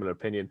share a similar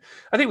opinion?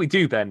 I think we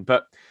do, Ben,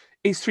 but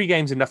is 3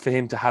 games enough for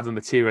him to have a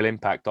material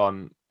impact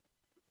on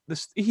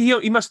this?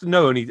 He must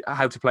know only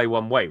how to play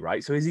one way,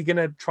 right? So is he going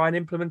to try and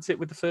implement it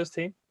with the first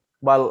team?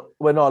 Well,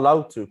 we're not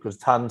allowed to because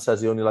Tan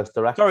says he only likes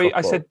direct Sorry, football.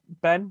 I said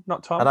Ben,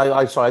 not Tom. And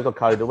I got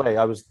carried away.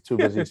 I was too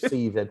busy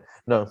seething.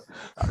 No,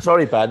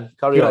 sorry, Ben.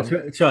 Carry on.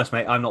 To be honest,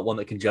 mate, I'm not one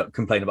that can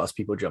complain about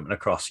people jumping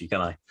across you,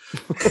 can I?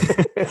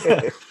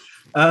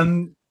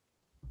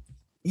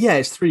 Yeah,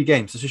 it's 3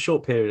 games. It's a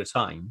short period of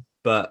time,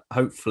 but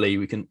hopefully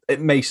we can. It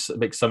may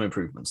make some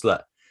improvements.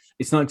 Look,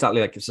 it's not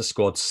exactly like it's a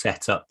squad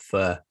set up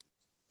for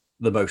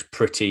the most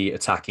pretty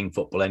attacking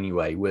football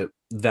anyway. We're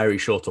very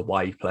short of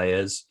wide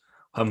players.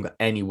 Haven't got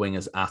any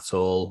wingers at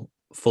all.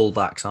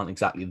 Fullbacks aren't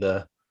exactly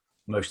the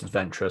most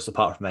adventurous.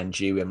 Apart from NG,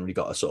 we haven't really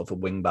got a sort of a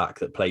wing back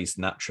that plays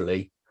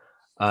naturally.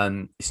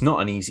 It's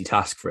not an easy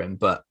task for him,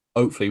 but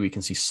hopefully we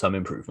can see some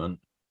improvement.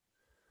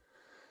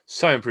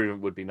 Some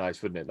improvement would be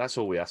nice, wouldn't it? That's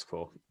all we ask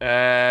for.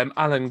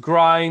 Alan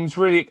Grimes,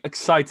 really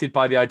excited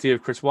by the idea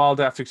of Chris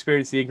Wilder after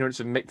experiencing the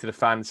ignorance of Mick to the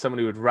fans. Someone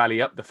who would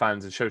rally up the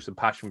fans and show some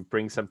passion,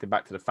 bring something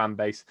back to the fan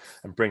base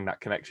and bring that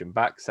connection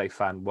back. Say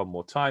fan one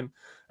more time.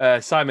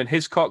 Simon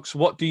Hiscox,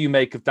 what do you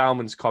make of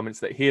Dalman's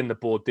comments that he and the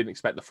board didn't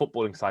expect the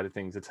footballing side of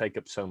things to take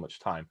up so much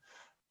time?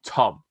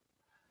 Tom,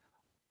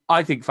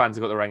 I think fans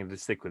have got the right to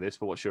stick with this,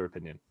 but what's your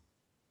opinion?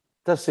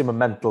 It does seem a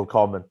mental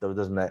comment, though,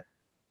 doesn't it?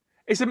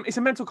 It's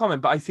a mental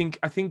comment, but I think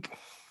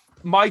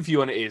my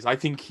view on it is I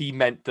think he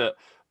meant that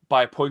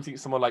by appointing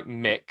someone like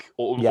Mick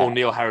or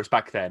Neil Harris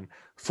back then,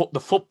 the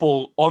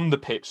football on the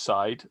pitch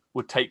side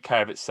would take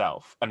care of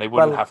itself, and they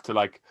wouldn't have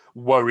to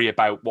worry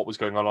about what was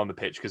going on the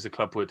pitch because the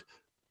club would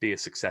be a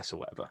success or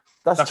whatever.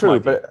 That's true,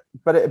 but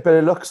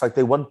it looks like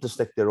they want to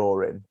stick their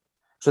oar in.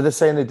 So they're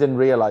saying they didn't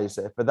realise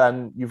it, but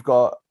then you've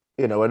got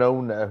an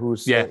owner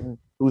who's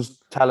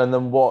telling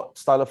them what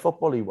style of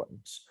football he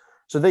wants.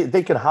 So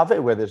they can have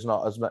it where there's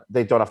not as much,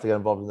 they don't have to get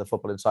involved in the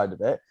football inside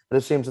of it, but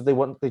it seems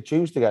that they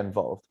choose to get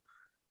involved.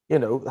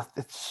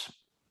 It's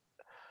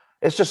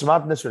just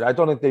madness. Really. I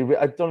don't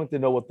think they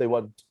know what they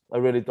want. I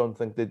really don't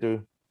think they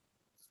do.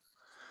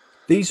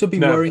 These would be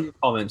worrying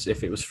comments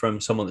if it was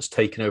from someone that's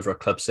taken over a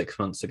club 6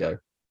 months ago.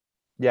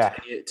 Yeah,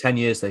 10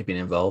 years they've been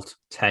involved.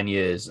 10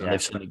 years, and they've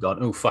suddenly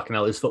gone, "Oh fucking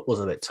hell, this football's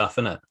a bit tough,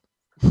 isn't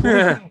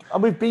it?"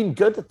 And we've been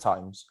good at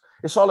times.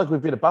 It's not like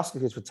we've been a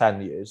basket case for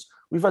 10 years.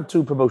 We've had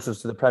 2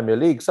 promotions to the Premier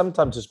League.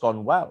 Sometimes it's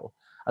gone well.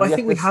 I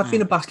think we have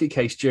been a basket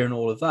case during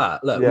all of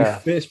that. Look,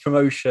 first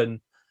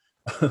promotion,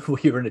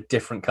 we were in a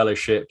different colour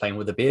shirt playing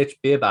with the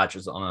beer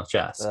badges on our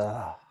chest.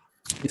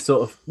 It's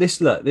sort of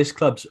this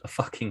club's a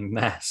fucking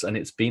mess, and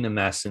it's been a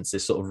mess since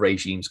this sort of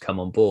regime's come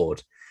on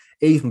board.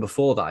 Even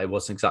before that, it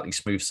wasn't exactly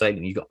smooth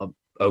sailing. You got an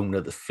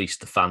owner that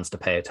fleeced the fans to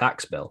pay a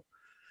tax bill.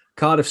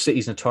 Cardiff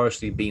City's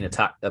notoriously been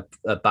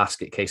a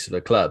basket case of a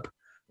club.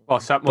 Well,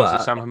 Sam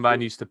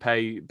Hammam used to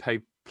pay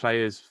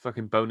players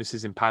fucking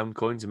bonuses in pound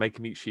coins and make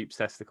them eat sheep's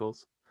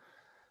testicles.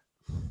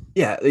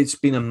 Yeah, it's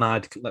been a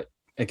mad,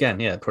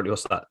 probably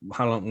what's that?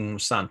 How long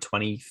was Sam?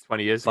 20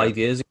 years 5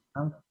 years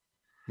ago?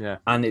 Yeah.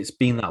 And it's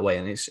been that way.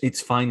 And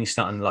it's finally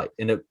starting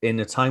in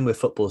a time where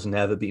football's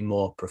never been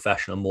more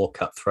professional, more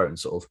cutthroat and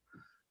sort of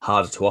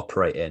harder to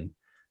operate in.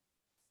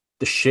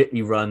 The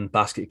shitty run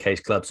basket case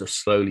clubs are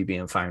slowly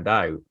being found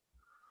out.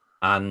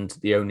 And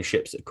the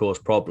ownerships that cause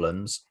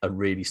problems are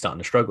really starting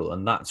to struggle,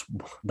 and that's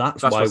why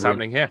what's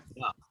happening here.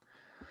 Yeah.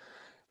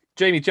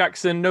 Jamie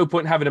Jackson, no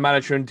point having a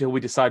manager until we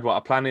decide what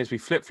our plan is. We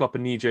flip-flop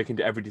and knee-jerk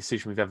into every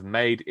decision we've ever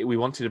made. We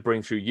wanted to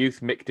bring through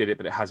youth. Mick did it,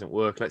 but it hasn't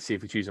worked. Let's see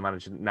if we choose a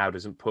manager that now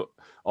doesn't put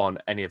on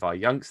any of our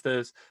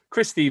youngsters.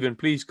 Chris Stephen,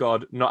 please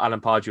God, not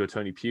Alan Pardew or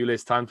Tony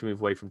Pulis. Time to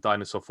move away from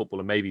dinosaur football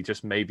and maybe,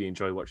 just maybe,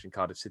 enjoy watching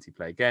Cardiff City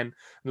play again.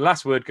 And the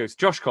last word goes to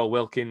Josh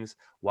Cole-Wilkins.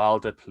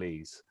 Wilder,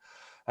 please.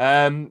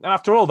 And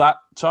after all that,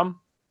 Tom,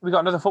 we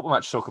got another football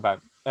match to talk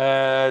about.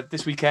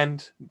 This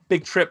weekend,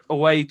 big trip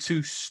away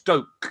to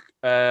Stoke.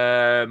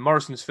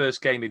 Morrison's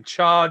first game in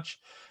charge.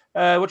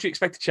 What do you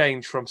expect to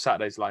change from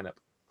Saturday's lineup?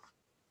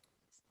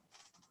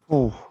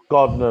 Oh,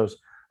 God knows.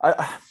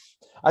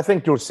 I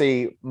think you'll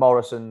see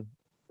Morrison,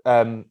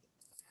 the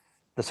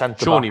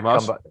centre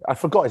back. I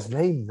forgot his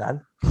name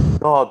then.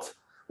 God,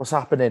 what's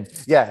happening?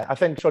 Yeah, I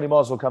think Shawnee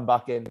Morris will come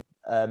back in.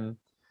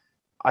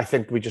 I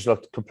think we just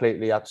looked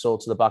completely at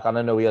swords to the back. And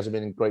I know he hasn't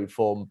been in great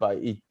form, but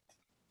he's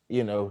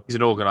an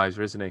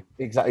organiser, isn't he?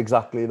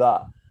 Exactly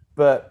that.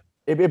 But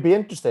it'd be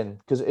interesting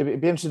because it'd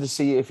be interesting to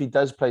see if he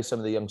does play some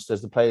of the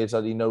youngsters, the players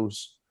that he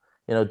knows,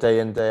 day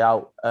in, day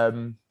out.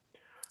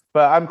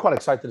 But I'm quite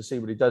excited to see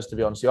what he does, to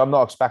be honest with you. I'm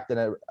not expecting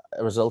a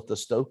result of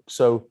Stoke.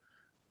 So,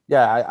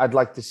 yeah, I'd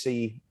like to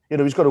see,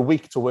 he's got a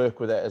week to work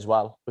with it as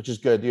well, which is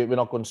good. We're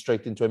not going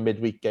straight into a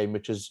midweek game,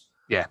 which is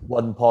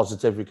one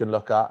positive we can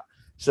look at.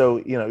 So,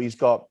 he's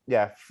got,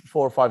 4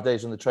 or 5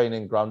 days on the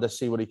training ground. Let's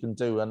see what he can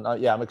do. And,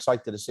 I'm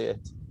excited to see it.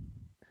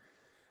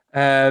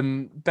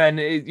 Ben,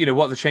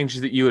 what are the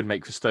changes that you would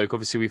make for Stoke?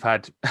 Obviously, we've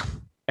had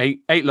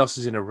eight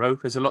losses in a row.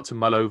 There's a lot to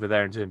mull over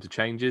there in terms of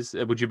changes.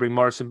 Would you bring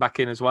Morrison back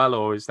in as well,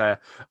 or is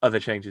there other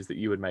changes that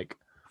you would make?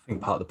 I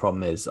think part of the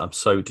problem is I'm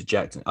so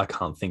dejected. I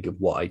can't think of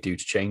what I do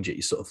to change it.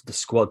 The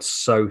squad's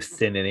so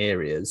thin in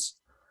areas.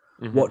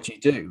 Mm-hmm. What do you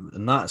do?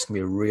 And that's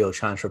going to be a real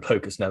challenge for a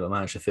bloke that's never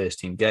managed a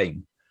first-team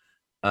game.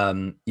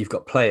 You've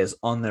got players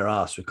on their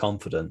arse with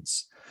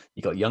confidence.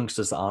 You've got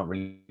youngsters that aren't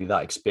really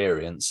that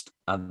experienced.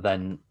 And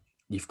then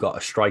you've got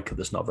a striker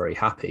that's not very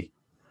happy.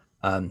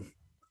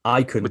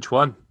 Which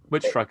one?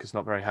 Which striker's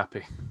not very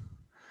happy?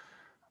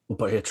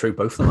 But yeah, true,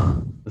 both of them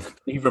are.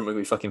 Neither of them would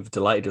be fucking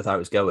delighted with how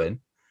it's going.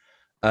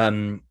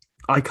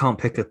 I can't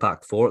pick a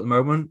back four at the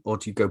moment. Or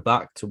do you go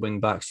back to wing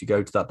backs? Do you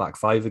go to that back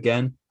five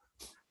again?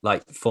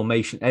 Like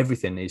formation,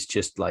 everything is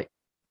just like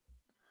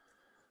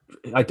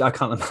I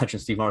can't imagine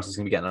Steve Morris is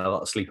going to be getting a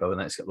lot of sleep over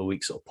the next couple of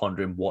weeks, sort of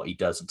pondering what he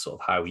does and sort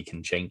of how he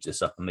can change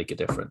this up and make a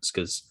difference.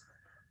 Because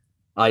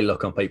I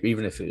look on paper,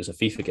 even if it was a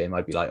FIFA game,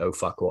 I'd be like, oh,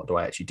 fuck, what do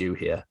I actually do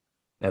here?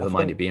 Never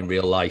mind it being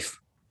real life.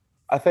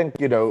 I think,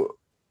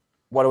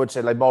 what I would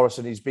say, like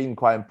Morrison, he's been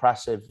quite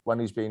impressive when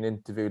he's been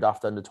interviewed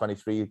after under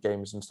 23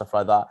 games and stuff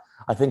like that.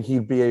 I think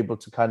he'd be able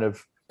to kind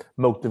of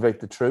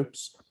motivate the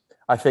troops.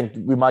 I think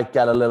we might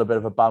get a little bit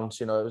of a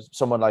bounce,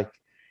 someone like,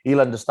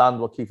 he'll understand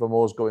what Kiefer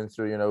Moore's going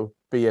through,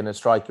 being a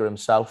striker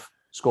himself,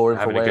 scoring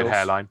for Wales. Having a good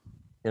hairline.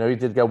 He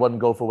did get 1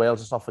 goal for Wales,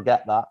 let's not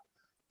forget that.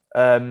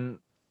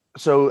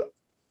 So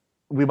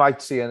we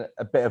might see a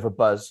bit of a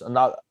buzz, and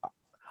that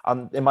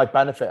it might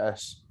benefit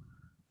us.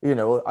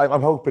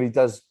 I'm hoping he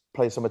does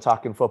play some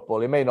attacking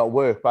football. It may not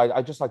work, but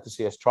I just like to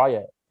see us try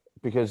it,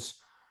 because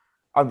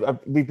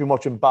we've been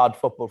watching bad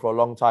football for a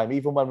long time.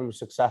 Even when we were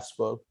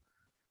successful,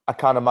 I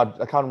can't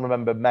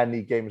remember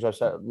many games I've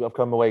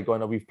come away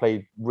going, oh, we've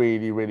played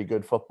really, really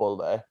good football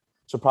there.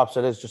 So perhaps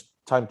it is just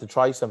time to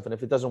try something.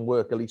 If it doesn't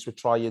work, at least we're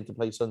trying to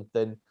play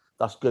something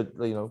that's good,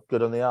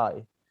 good on the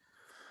eye.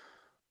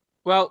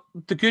 Well,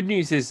 the good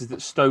news is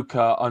that Stoke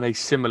are on a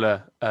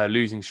similar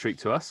losing streak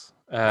to us.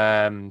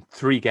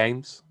 3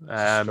 games.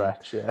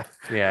 Stretch, yeah.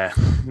 Yeah.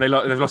 They've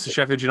lost to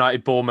Sheffield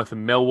United, Bournemouth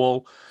and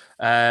Millwall.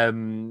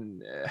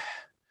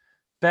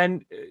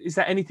 Ben, is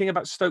there anything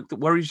about Stoke that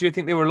worries you? I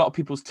think there were a lot of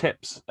people's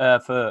tips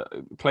for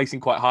placing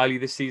quite highly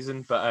this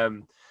season, but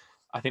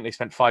I think they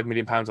spent £5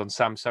 million on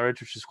Sam Surridge,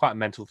 which is quite a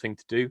mental thing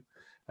to do.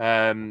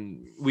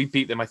 We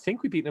beat them. I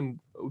think we beat them.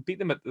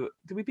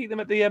 Did we beat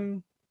them at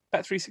the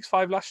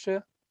Bet365 last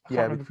year? I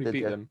can't remember if we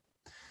beat them.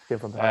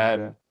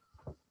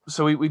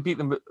 So we beat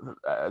them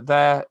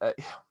there. Are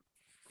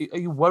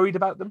you worried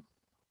about them?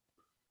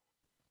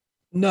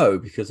 No,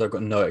 because I've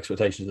got no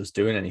expectations of us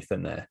doing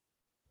anything there.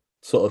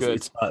 Sort of,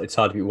 it's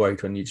hard to be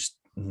worried when you just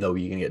know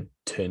you're going to get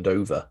turned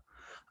over.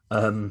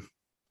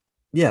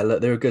 Yeah,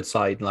 look, they're a good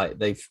side. Like,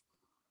 they've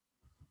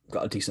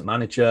got a decent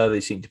manager.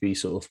 They seem to be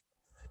sort of,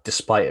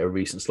 despite a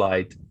recent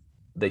slide,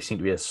 they seem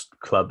to be a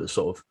club that's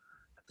sort of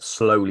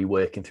slowly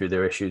working through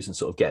their issues and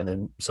sort of getting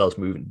themselves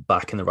moving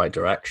back in the right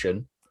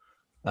direction.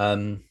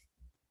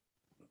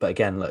 But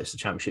again, look, it's the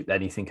Championship.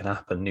 Anything can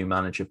happen. New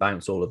manager,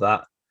 bounce, all of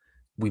that.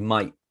 We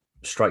might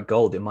strike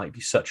gold. It might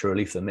be such a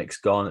relief that Mick's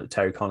gone, that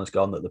Terry Connor's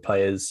gone, that the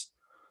players...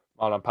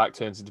 Marlon Pack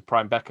turns into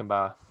prime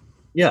Beckenbauer.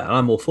 Yeah, and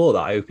I'm all for that.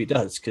 I hope he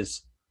does,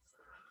 because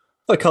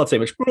I can't say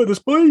much more of this,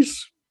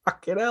 boys.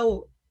 Fucking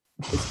hell.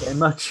 It's getting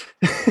much.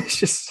 It's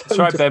just so that's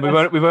right, Ben.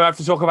 We won't have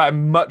to talk about it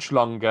much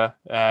longer.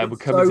 We're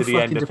coming to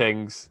the end of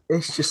things.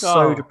 It's just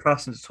so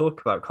depressing to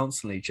talk about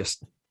constantly,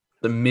 just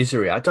the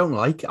misery. I don't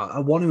like it. I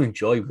want to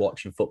enjoy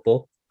watching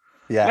football.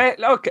 Yeah.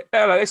 Okay,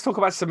 let's talk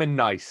about something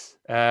nice.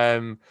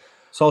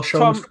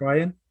 Solskjaer was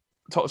crying.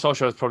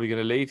 Solskjaer was probably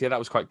going to leave. Yeah, that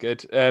was quite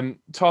good.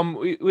 Tom,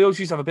 we always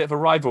used to have a bit of a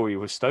rivalry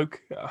with Stoke.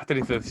 I don't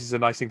know if this is a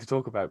nice thing to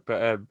talk about,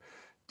 but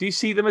do you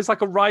see them as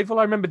like a rival?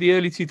 I remember the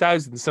early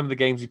 2000s, some of the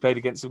games we played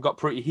against them got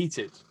pretty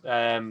heated.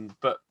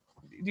 But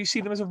do you see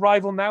them as a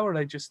rival now, or are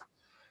they just...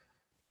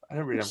 I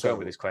don't really know where I'm going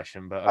with this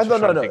question, but I was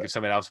trying to think of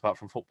something else apart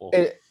from football.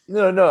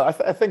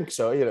 I think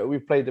so.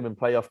 We've played them in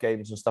playoff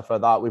games and stuff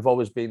like that. We've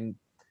always been...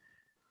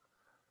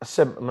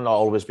 not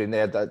always been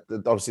there.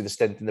 Obviously, the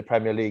stint in the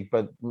Premier League,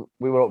 but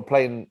we were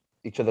playing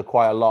each other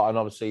quite a lot, and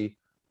obviously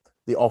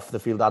the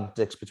off-the-field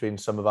antics between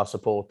some of our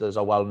supporters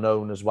are well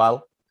known as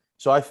well.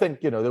 So I think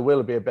there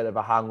will be a bit of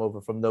a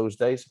hangover from those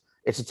days.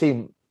 It's a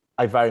team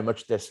I very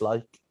much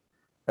dislike,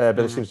 but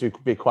there seems to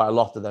be quite a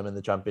lot of them in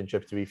the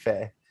Championship, to be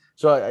fair.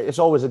 So it's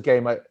always a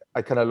game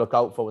I kind of look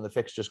out for when the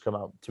fixtures come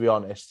out, to be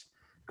honest,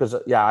 because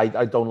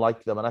I don't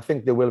like them, and I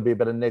think there will be a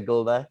bit of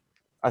niggle there.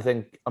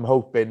 I'm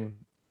hoping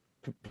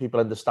people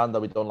understand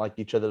that we don't like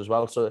each other as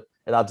well, so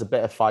it adds a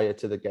bit of fire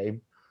to the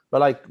game. But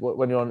like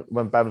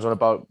when Ben's on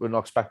about we're not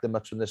expecting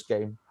much from this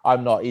game,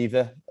 I'm not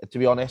either, to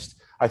be honest.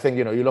 I think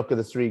you look at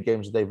the 3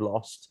 games that they've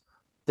lost,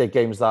 they're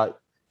games that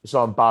it's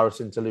not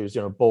embarrassing to lose.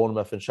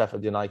 Bournemouth and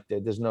Sheffield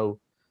United. There's no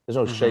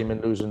shame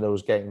in losing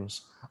those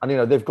games, and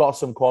they've got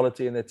some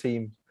quality in their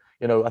team.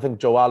 I think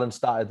Joe Allen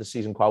started the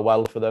season quite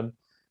well for them.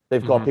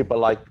 They've got people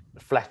like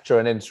Fletcher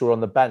and Ince who are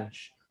on the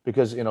bench.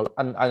 Because, and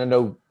I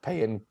know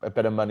paying a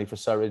bit of money for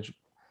Surridge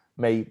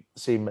may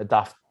seem a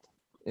daft,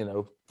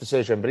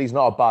 decision, but he's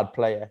not a bad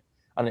player.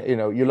 And,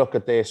 you look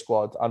at their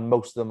squad and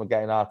most of them are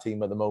getting our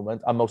team at the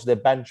moment, and most of their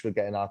bench were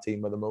getting our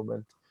team at the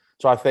moment.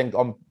 So I think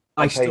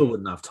I still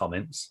wouldn't have Tom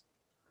Ince.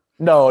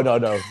 No,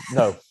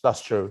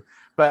 that's true.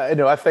 But,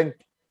 I think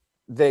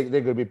they're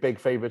going to be big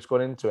favourites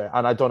going into it,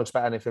 and I don't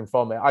expect anything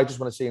from it. I just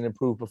want to see an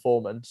improved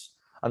performance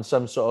and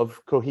some sort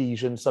of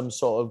cohesion, some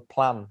sort of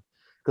plan.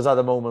 Because at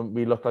the moment,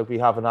 we look like we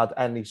haven't had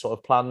any sort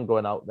of plan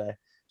going out there.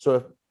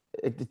 So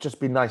it'd just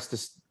be nice to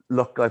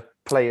look like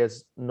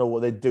players know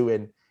what they're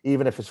doing,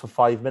 even if it's for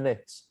 5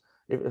 minutes,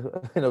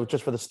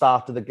 just for the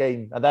start of the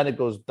game. And then it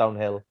goes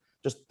downhill.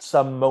 just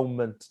some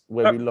moment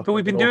where we look. But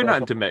we've been doing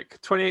that under Mick.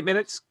 28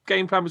 minutes.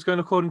 Game plan was going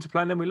according to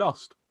plan, then we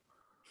lost.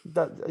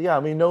 Yeah, I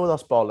mean, no,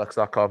 that's bollocks.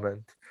 That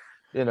comment.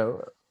 You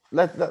know,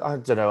 I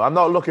don't know. I'm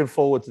not looking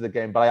forward to the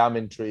game, but I am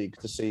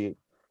intrigued to see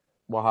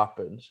what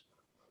happens.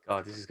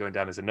 God, this is going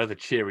down as another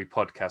cheery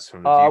podcast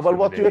from. Well,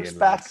 what do you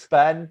expect,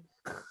 Ben?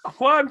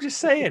 Well, I'm just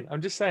saying.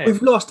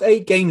 We've lost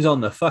 8 games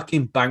on the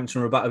fucking banks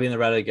and we're about to be in the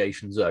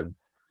relegation zone.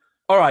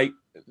 All right.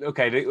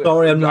 Okay.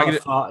 Sorry, I'm not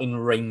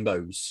farting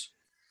rainbows.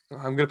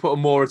 I'm going to put a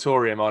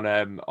moratorium on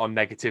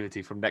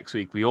negativity from next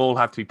week. We all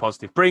have to be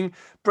positive. Bring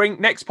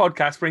next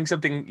podcast. Bring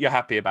something you're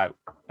happy about.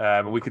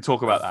 We could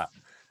talk about that.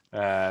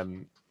 I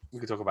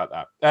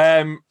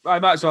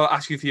might as well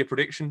ask you for your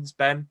predictions,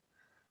 Ben.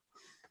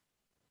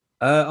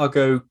 I'll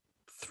go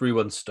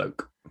 3-1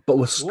 Stoke, but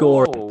we'll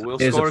score. We'll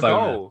score a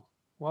goal.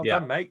 Well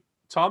done, mate.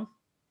 Tom?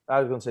 I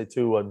was going to say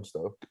 2-1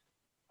 Stoke.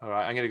 All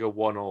right, I'm going to go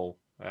 1-1.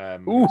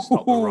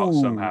 Stop the rot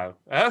somehow.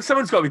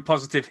 Someone's got to be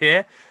positive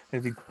here.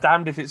 They'd be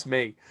damned if it's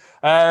me.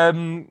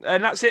 And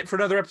that's it for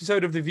another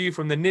episode of The View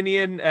from the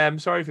Ninian.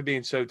 Sorry for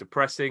being so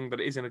depressing, but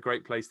it isn't a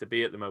great place to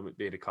be at the moment,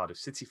 being a Cardiff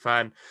City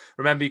fan.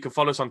 Remember, you can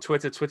follow us on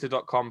Twitter,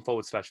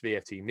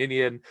 twitter.com/VFT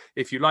Ninian.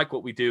 If you like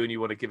what we do and you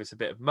want to give us a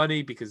bit of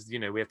money, because, you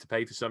know, we have to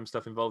pay for some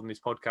stuff involved in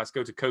this podcast,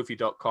 go to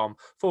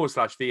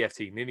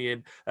kofi.com/VFT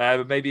Ninian.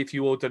 Maybe if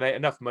you all donate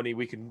enough money,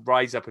 we can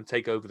rise up and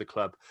take over the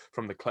club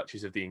from the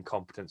clutches of the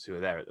incompetents who are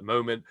there at the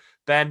moment.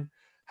 Ben,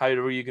 how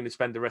are you going to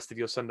spend the rest of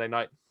your Sunday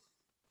night?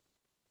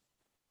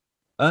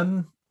 I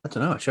don't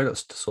know. Actually, I got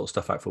to sort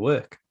stuff out for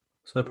work,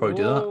 so I'll probably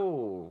do that.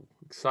 Oh,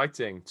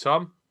 exciting.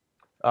 Tom?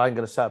 I'm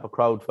going to set up a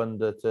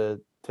crowdfunder to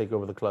take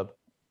over the club.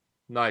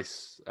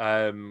 Nice.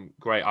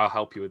 Great. I'll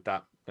help you with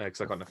that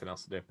because I've got nothing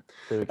else to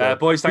do. Go.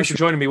 Boys, thanks for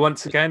joining me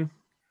once again.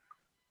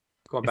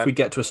 Go on, Ben. If we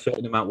get to a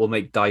certain amount, we'll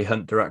make Die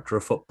Hunt director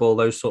of football,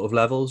 those sort of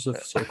levels of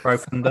sort of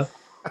crowdfunder.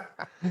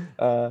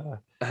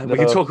 We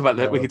can talk about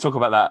that. We can talk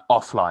about that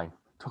offline.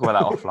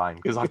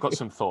 Because I've got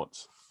some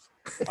thoughts.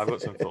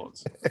 Thanks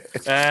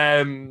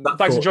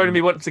for joining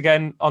me once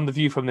again on The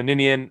View from the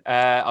Ninian.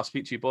 I'll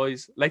speak to you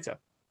boys later.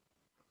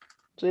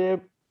 See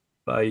you.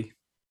 Bye.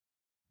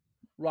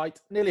 Right,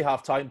 nearly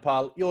half time,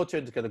 pal. Your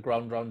turn to get the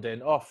ground round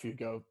in. Off you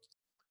go.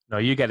 No,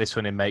 you get this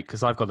one in, mate,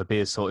 because I've got the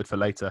beers sorted for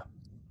later.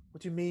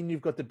 What do you mean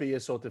you've got the beer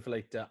sorted for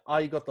later?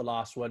 I got the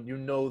last one. You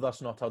know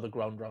that's not how the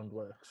ground round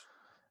works.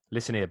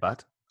 Listen here,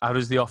 bud. How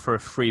does the offer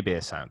of free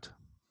beer sound?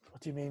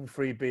 What do you mean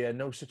free beer?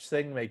 No such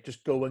thing, mate.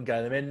 Just go and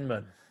get them in,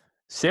 man.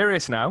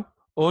 Serious now?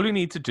 All you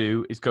need to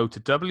do is go to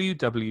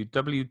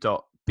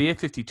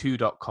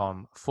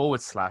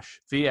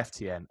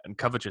www.beer52.com/VFTN and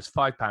cover just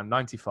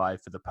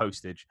 £5.95 for the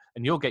postage,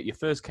 and you'll get your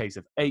first case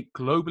of 8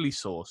 globally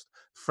sourced,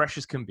 fresh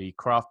as can be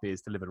craft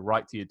beers delivered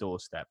right to your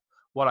doorstep.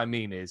 What I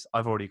mean is,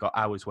 I've already got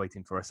hours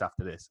waiting for us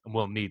after this, and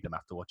we'll need them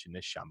after watching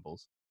this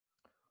shambles.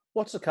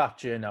 What's the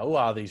catch here now? Who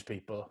are these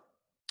people?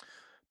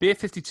 Beer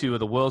 52 are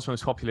the world's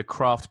most popular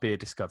craft beer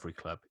discovery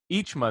club.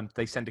 Each month,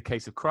 they send a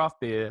case of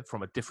craft beer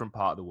from a different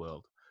part of the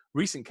world.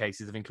 Recent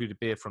cases have included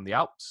beer from the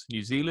Alps,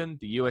 New Zealand,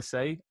 the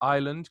USA,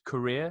 Ireland,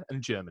 Korea,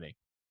 and Germany.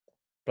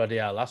 Bloody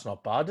hell, that's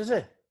not bad, is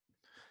it?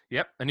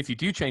 Yep, and if you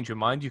do change your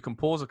mind, you can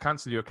pause or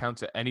cancel your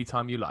account at any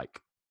time you like.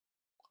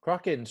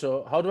 Cracking.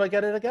 So how do I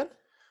get it again?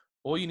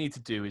 All you need to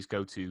do is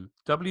go to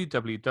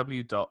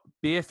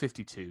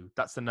www.beer52,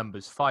 that's the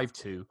numbers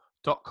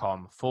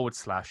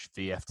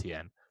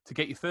 52.com/VFTN. to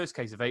get your first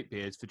case of 8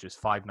 beers for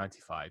just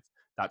 $5.95.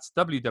 That's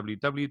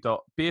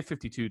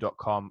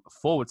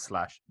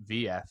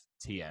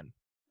www.beer52.com/VFTN.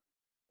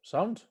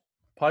 Sound?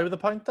 Pie with a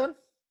pint then?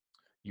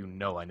 You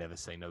know I never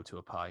say no to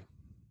a pie.